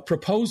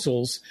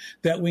proposals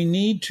that we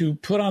need to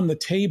put on the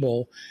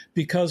table,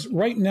 because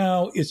right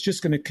now it's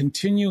just going to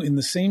continue in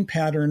the same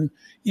pattern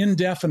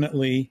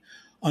indefinitely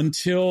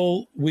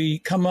until we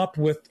come up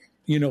with,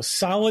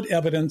 solid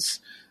evidence,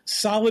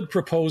 solid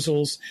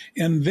proposals,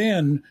 and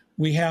then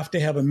we have to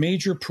have a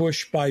major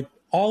push by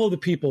all of the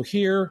people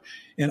here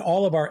and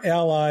all of our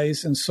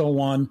allies and so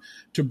on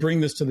to bring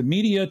this to the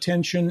media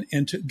attention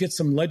and to get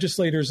some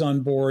legislators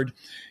on board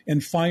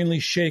and finally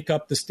shake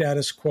up the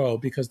status quo,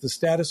 because the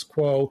status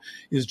quo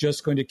is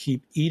just going to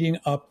keep eating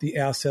up the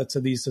assets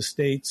of these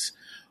estates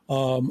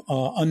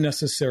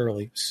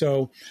unnecessarily.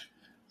 So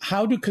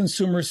how do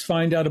consumers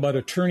find out about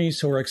attorneys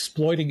who are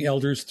exploiting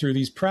elders through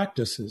these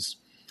practices?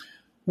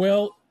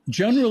 Well,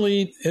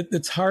 generally,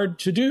 it's hard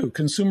to do.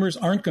 Consumers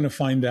aren't going to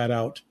find that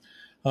out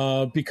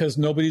because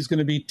nobody's going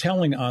to be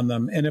telling on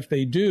them. And if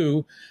they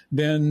do,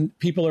 then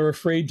people are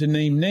afraid to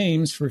name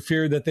names for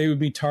fear that they would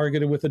be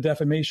targeted with a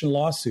defamation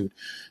lawsuit.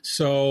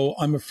 So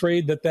I'm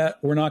afraid that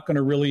we're not going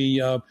to really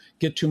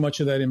get too much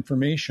of that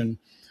information.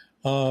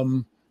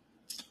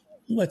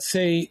 Let's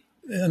say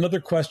another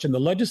question. The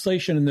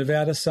legislation in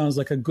Nevada sounds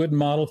like a good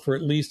model for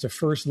at least a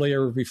first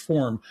layer of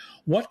reform.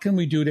 What can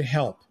we do to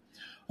help?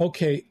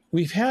 Okay,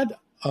 we've had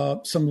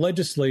some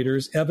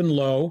legislators, Evan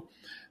Lowe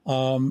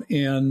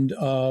and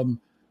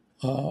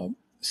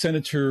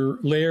Senator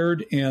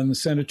Laird and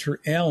Senator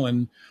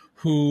Allen,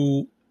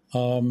 who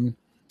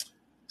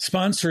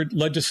sponsored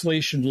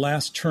legislation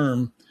last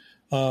term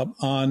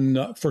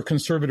for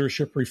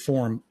conservatorship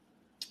reform.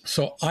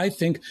 So I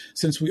think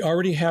since we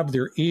already have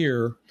their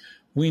ear,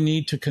 we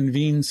need to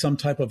convene some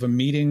type of a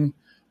meeting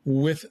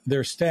with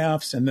their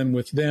staffs and then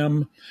with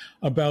them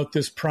about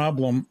this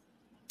problem,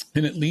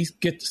 and at least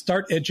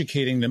start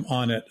educating them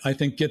on it. I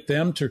think get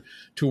them to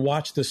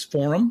watch this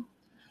forum,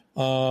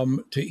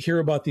 to hear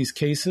about these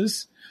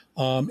cases,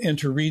 and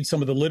to read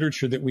some of the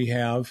literature that we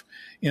have.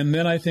 And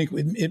then I think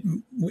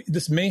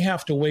this may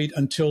have to wait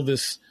until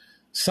this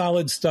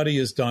solid study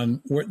is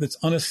done that's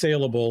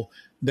unassailable,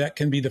 that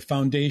can be the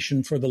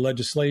foundation for the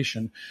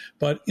legislation.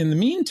 But in the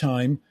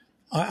meantime,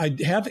 I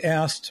have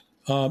asked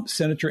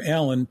Senator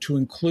Allen to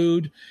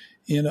include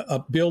in a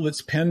bill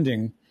that's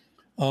pending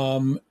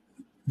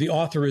the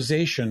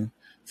authorization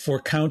for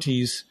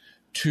counties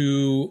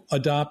to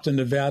adopt a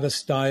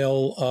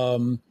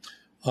Nevada-style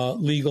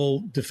legal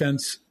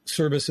defense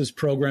services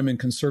program in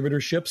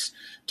conservatorships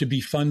to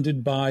be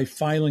funded by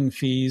filing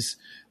fees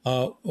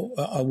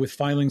with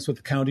filings with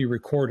the county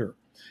recorder.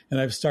 And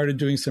I've started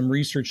doing some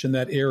research in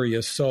that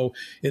area. So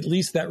at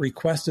least that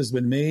request has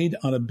been made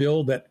on a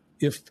bill that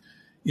if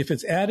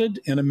it's added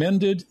and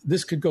amended,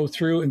 this could go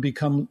through and be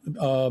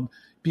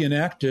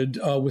enacted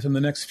within the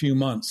next few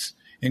months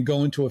and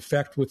go into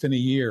effect within a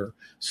year.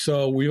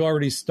 So we've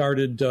already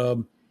started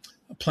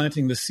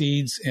planting the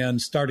seeds and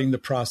starting the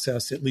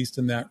process, at least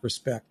in that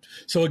respect.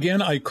 So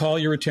again, I call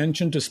your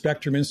attention to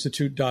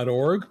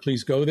spectruminstitute.org.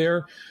 Please go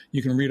there.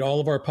 You can read all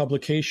of our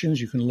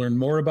publications. You can learn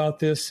more about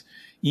this.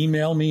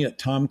 Email me at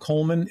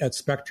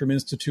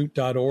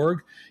tomcoleman@spectruminstitute.org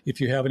if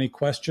you have any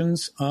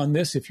questions on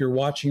this. If you're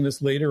watching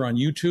this later on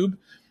YouTube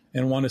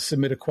and want to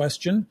submit a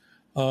question,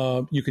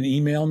 you can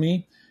email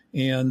me.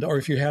 Or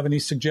if you have any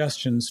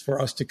suggestions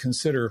for us to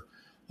consider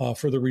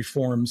for the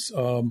reforms,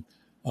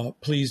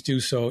 please do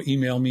so.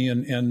 Email me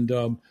and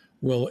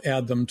we'll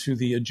add them to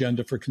the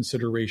agenda for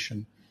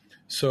consideration.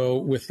 So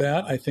with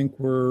that, I think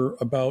we're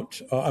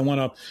about, I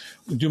want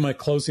to do my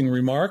closing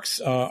remarks.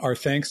 Our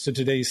thanks to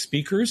today's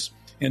speakers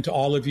and to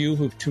all of you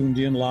who've tuned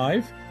in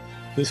live.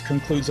 This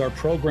concludes our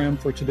program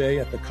for today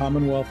at the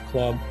Commonwealth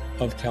Club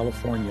of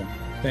California.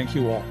 Thank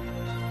you all.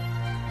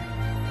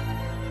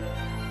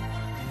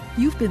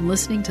 You've been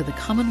listening to the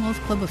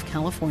Commonwealth Club of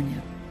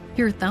California.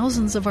 Hear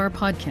thousands of our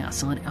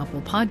podcasts on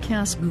Apple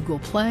Podcasts, Google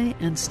Play,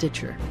 and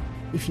Stitcher.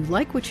 If you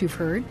like what you've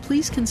heard,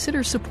 please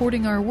consider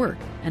supporting our work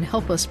and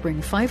help us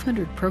bring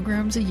 500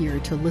 programs a year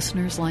to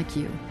listeners like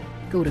you.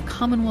 Go to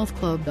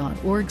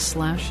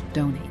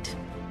commonwealthclub.org/donate.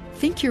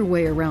 Think your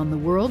way around the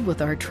world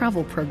with our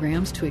travel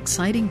programs to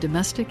exciting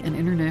domestic and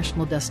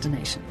international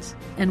destinations.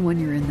 And when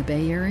you're in the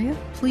Bay Area,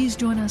 please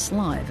join us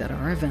live at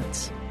our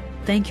events.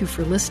 Thank you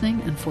for listening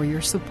and for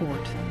your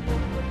support.